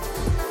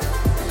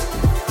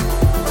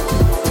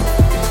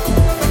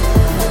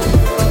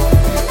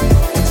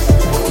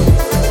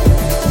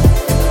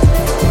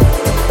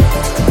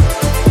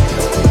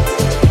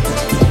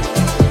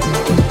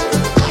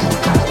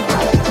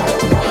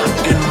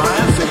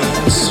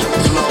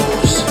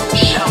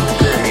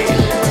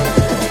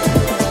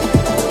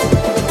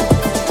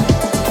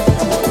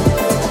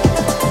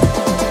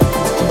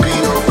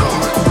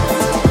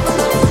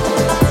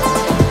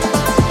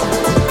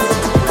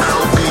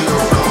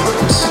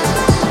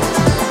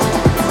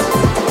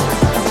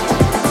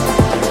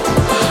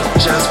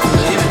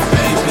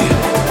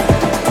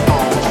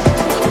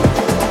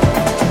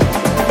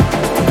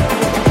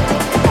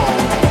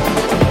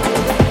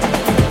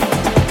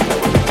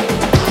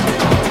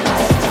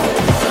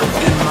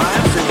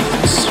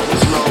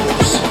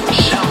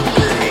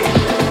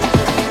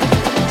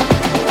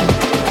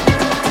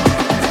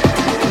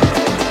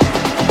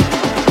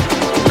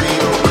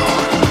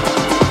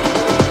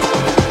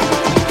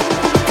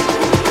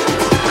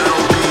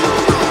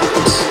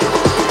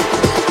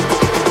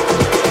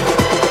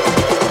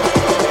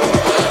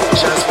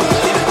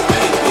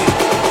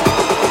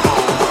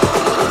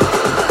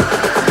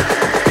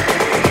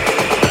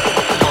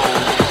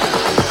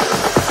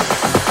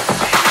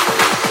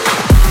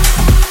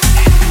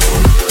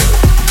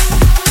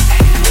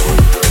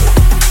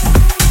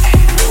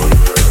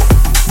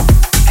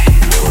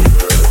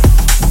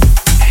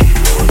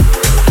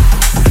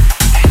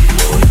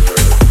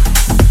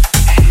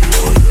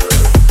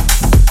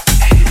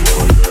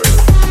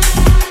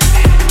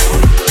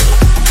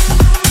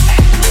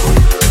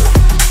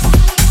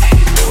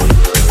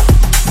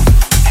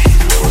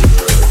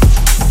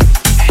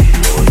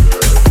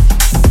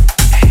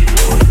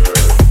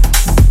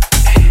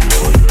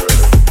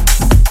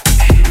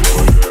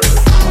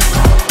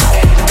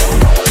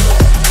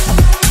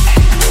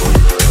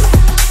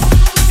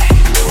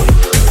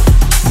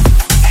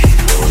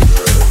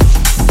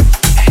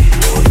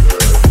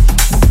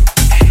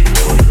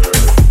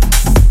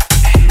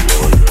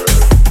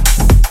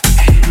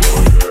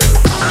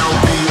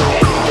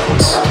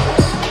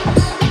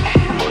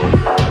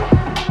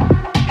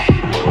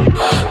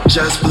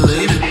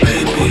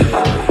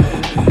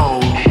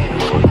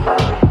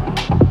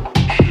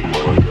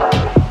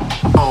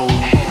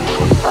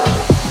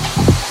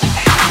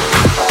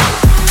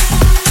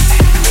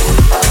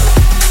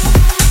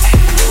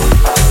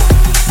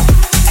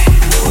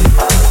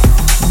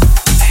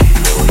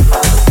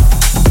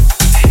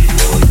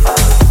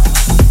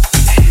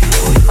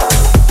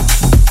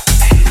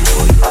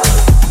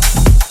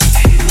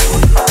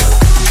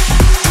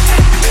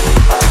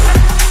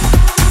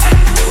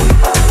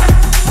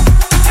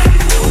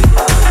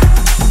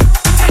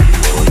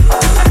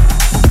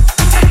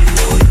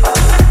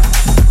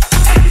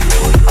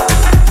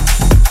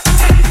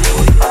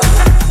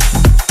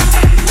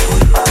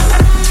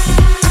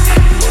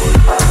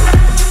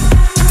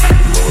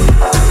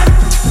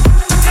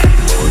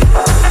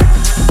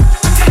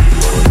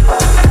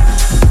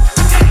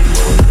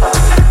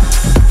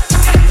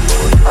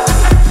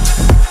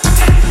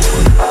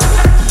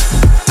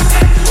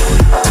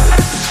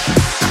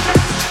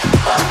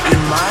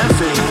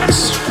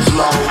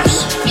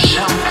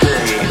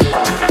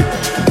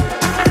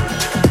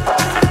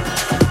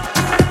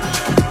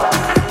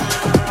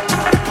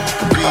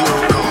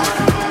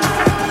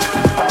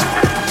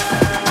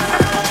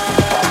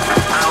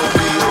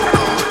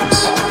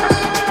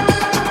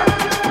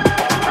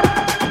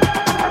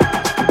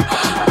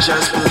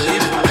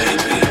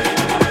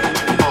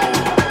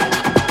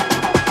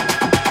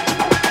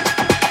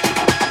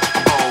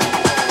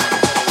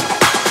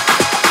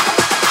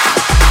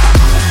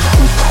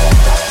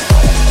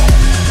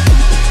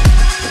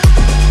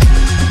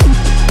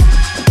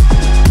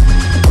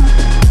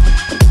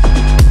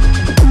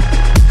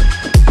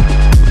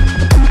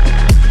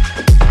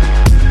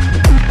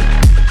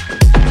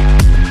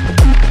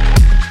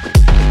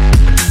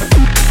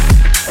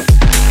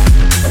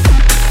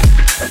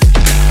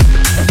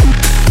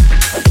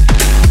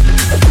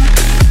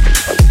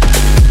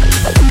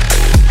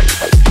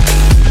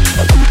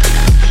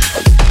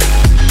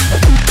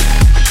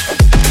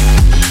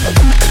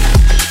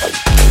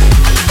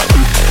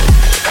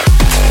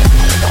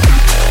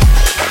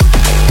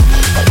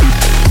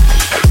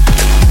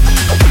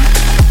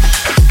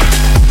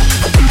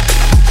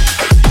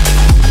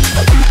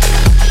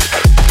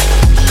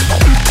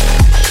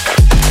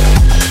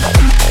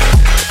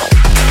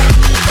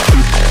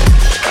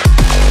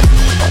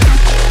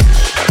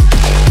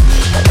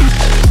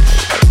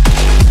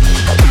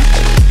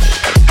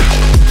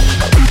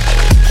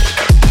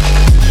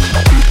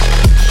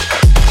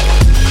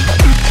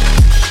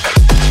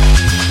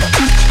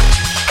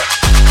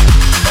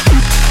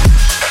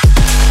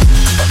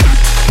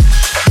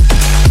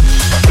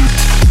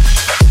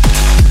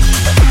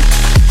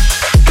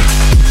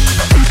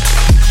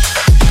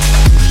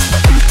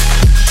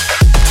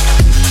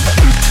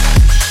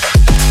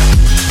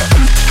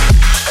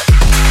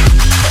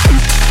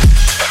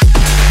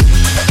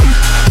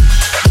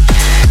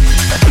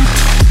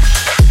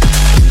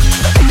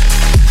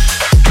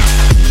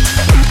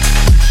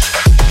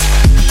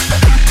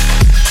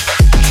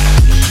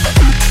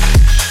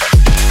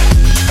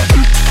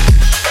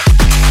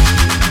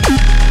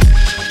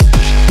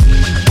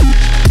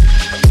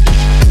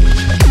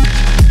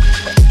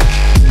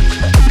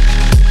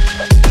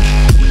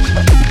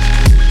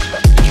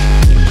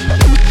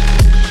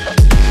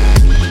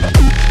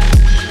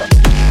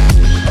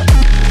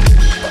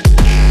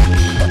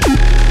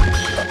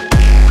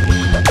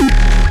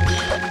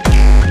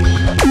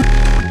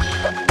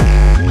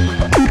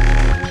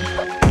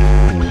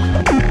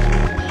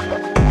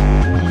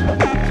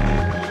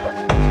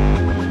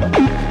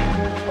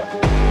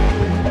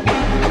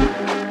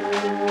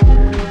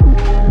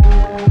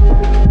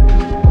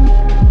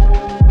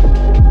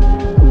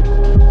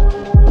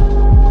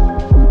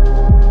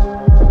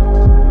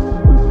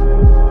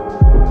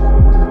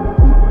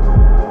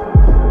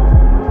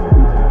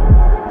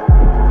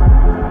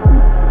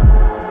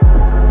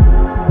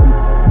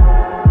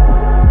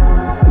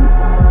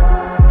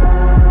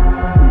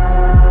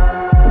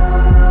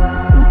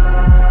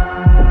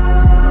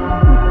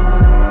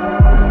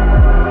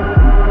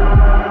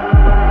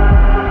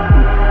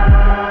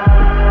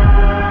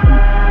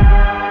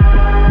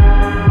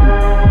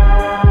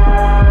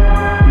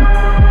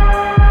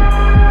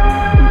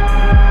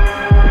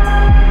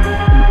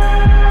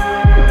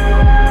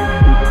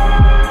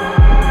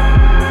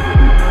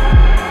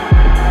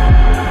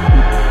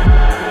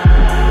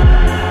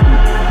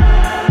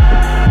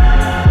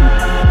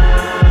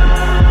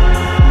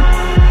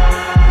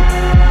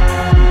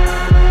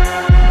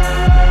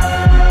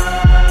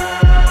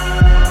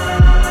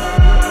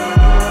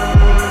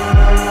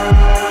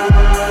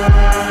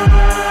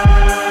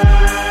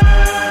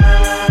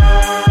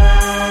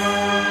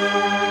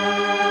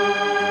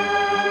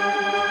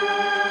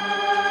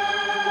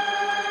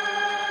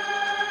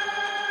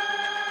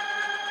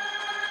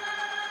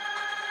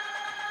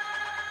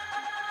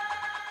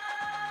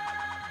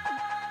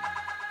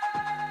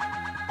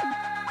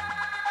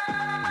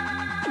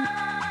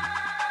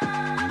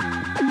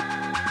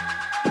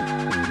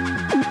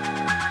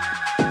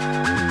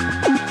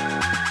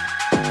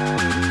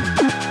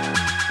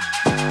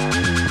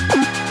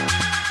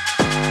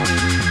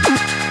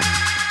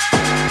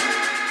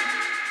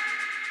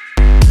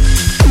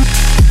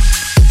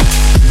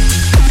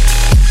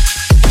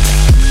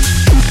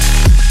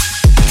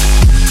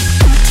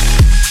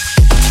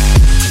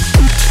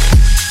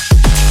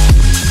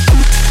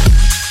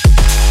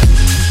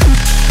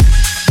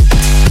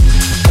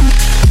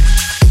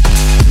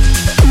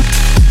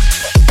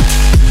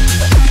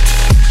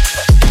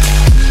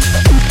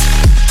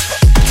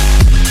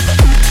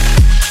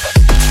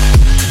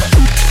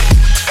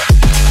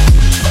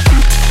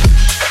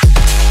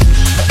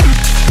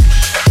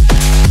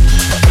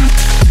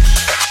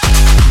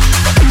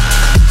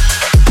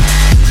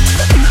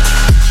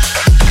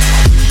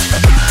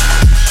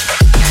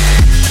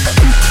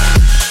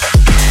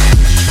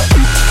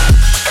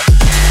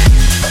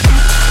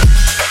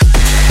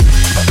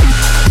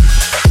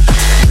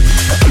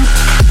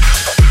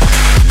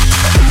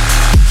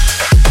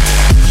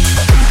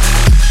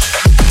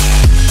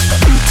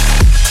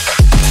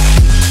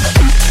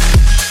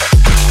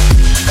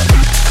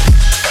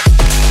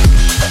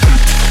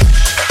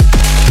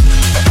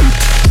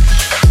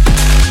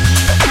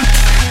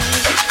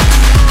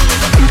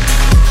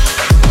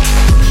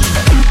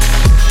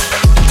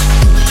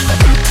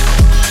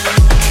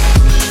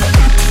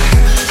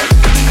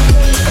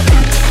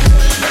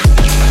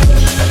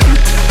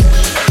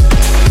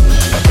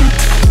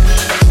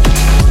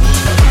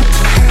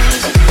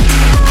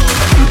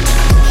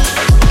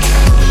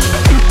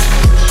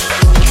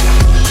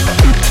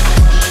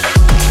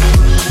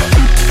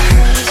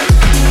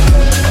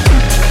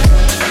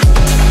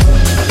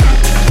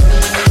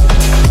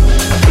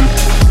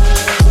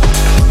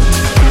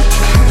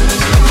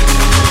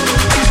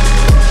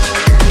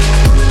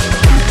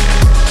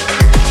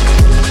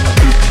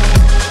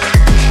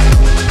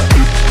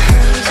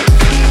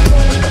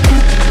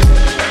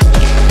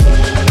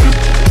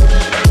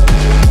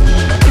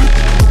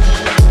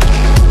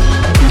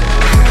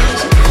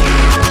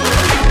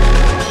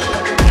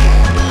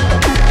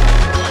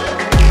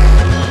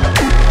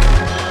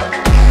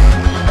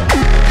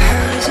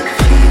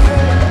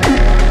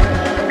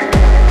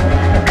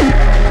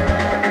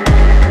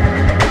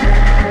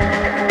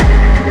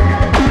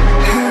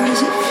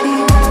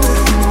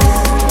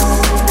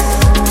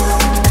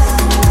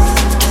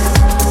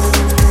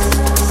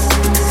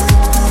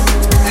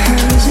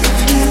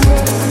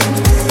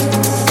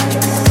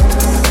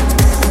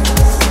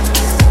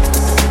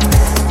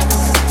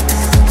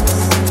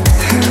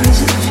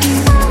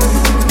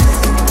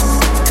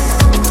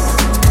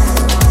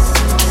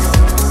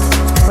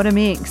 What a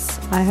mix.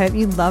 I hope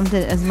you loved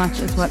it as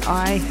much as what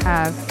I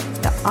have.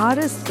 The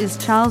artist is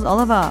Charles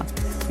Oliver.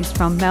 He's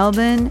from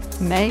Melbourne.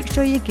 Make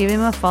sure you give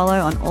him a follow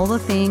on all the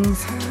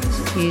things.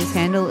 His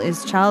handle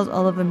is Charles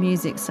Oliver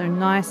Music, so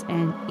nice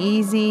and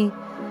easy.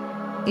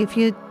 If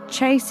you're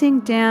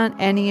chasing down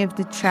any of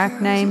the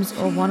track names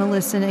or want to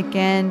listen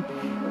again,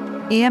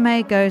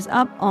 EMA goes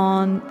up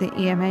on the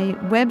EMA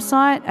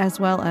website as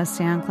well as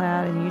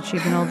SoundCloud and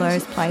YouTube and all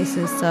those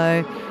places,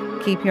 so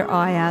keep your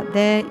eye out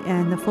there,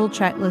 and the full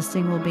track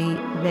listing will be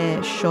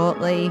there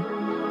shortly.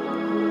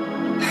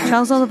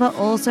 Charles Oliver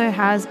also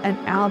has an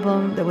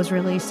album that was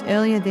released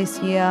earlier this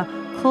year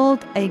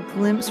called A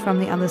Glimpse from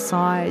the Other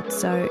Side,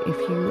 so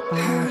if you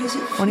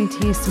are wanting to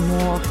hear some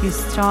more of his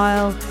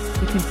style,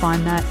 you can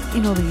find that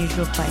in all the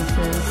usual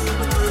places.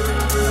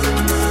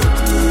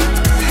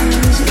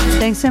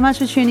 Thanks so much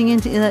for tuning in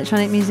to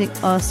Electronic Music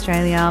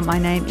Australia. My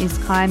name is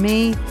Kai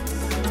Mi,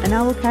 and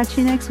I will catch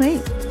you next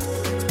week.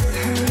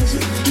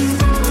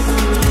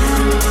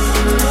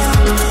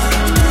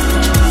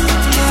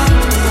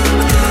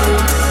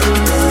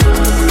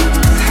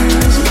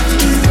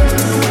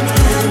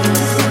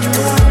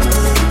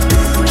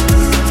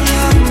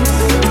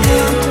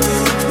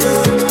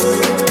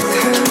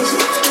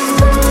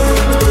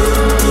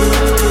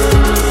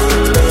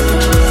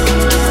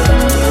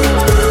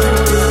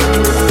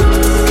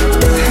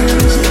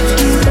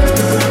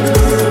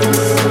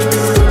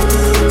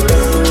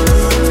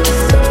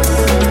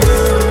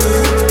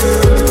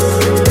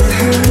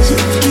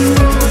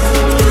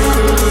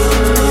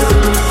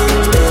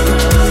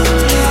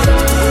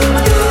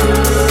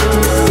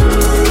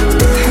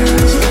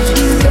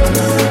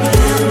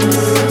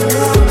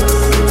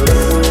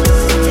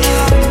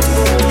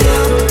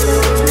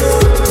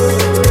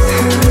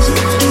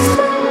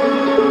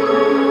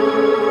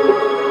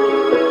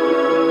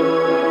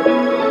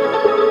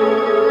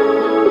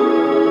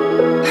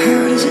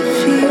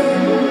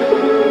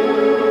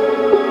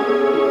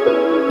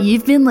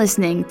 You've been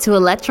listening to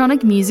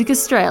Electronic Music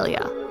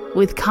Australia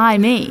with Kai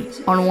Mi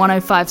on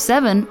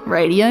 105.7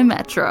 Radio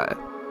Metro.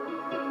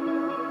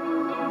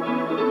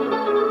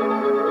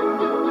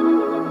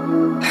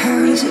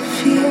 How does it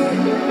feel?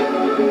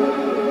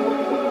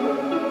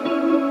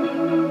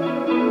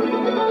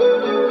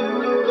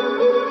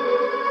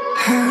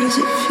 How does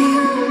it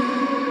feel?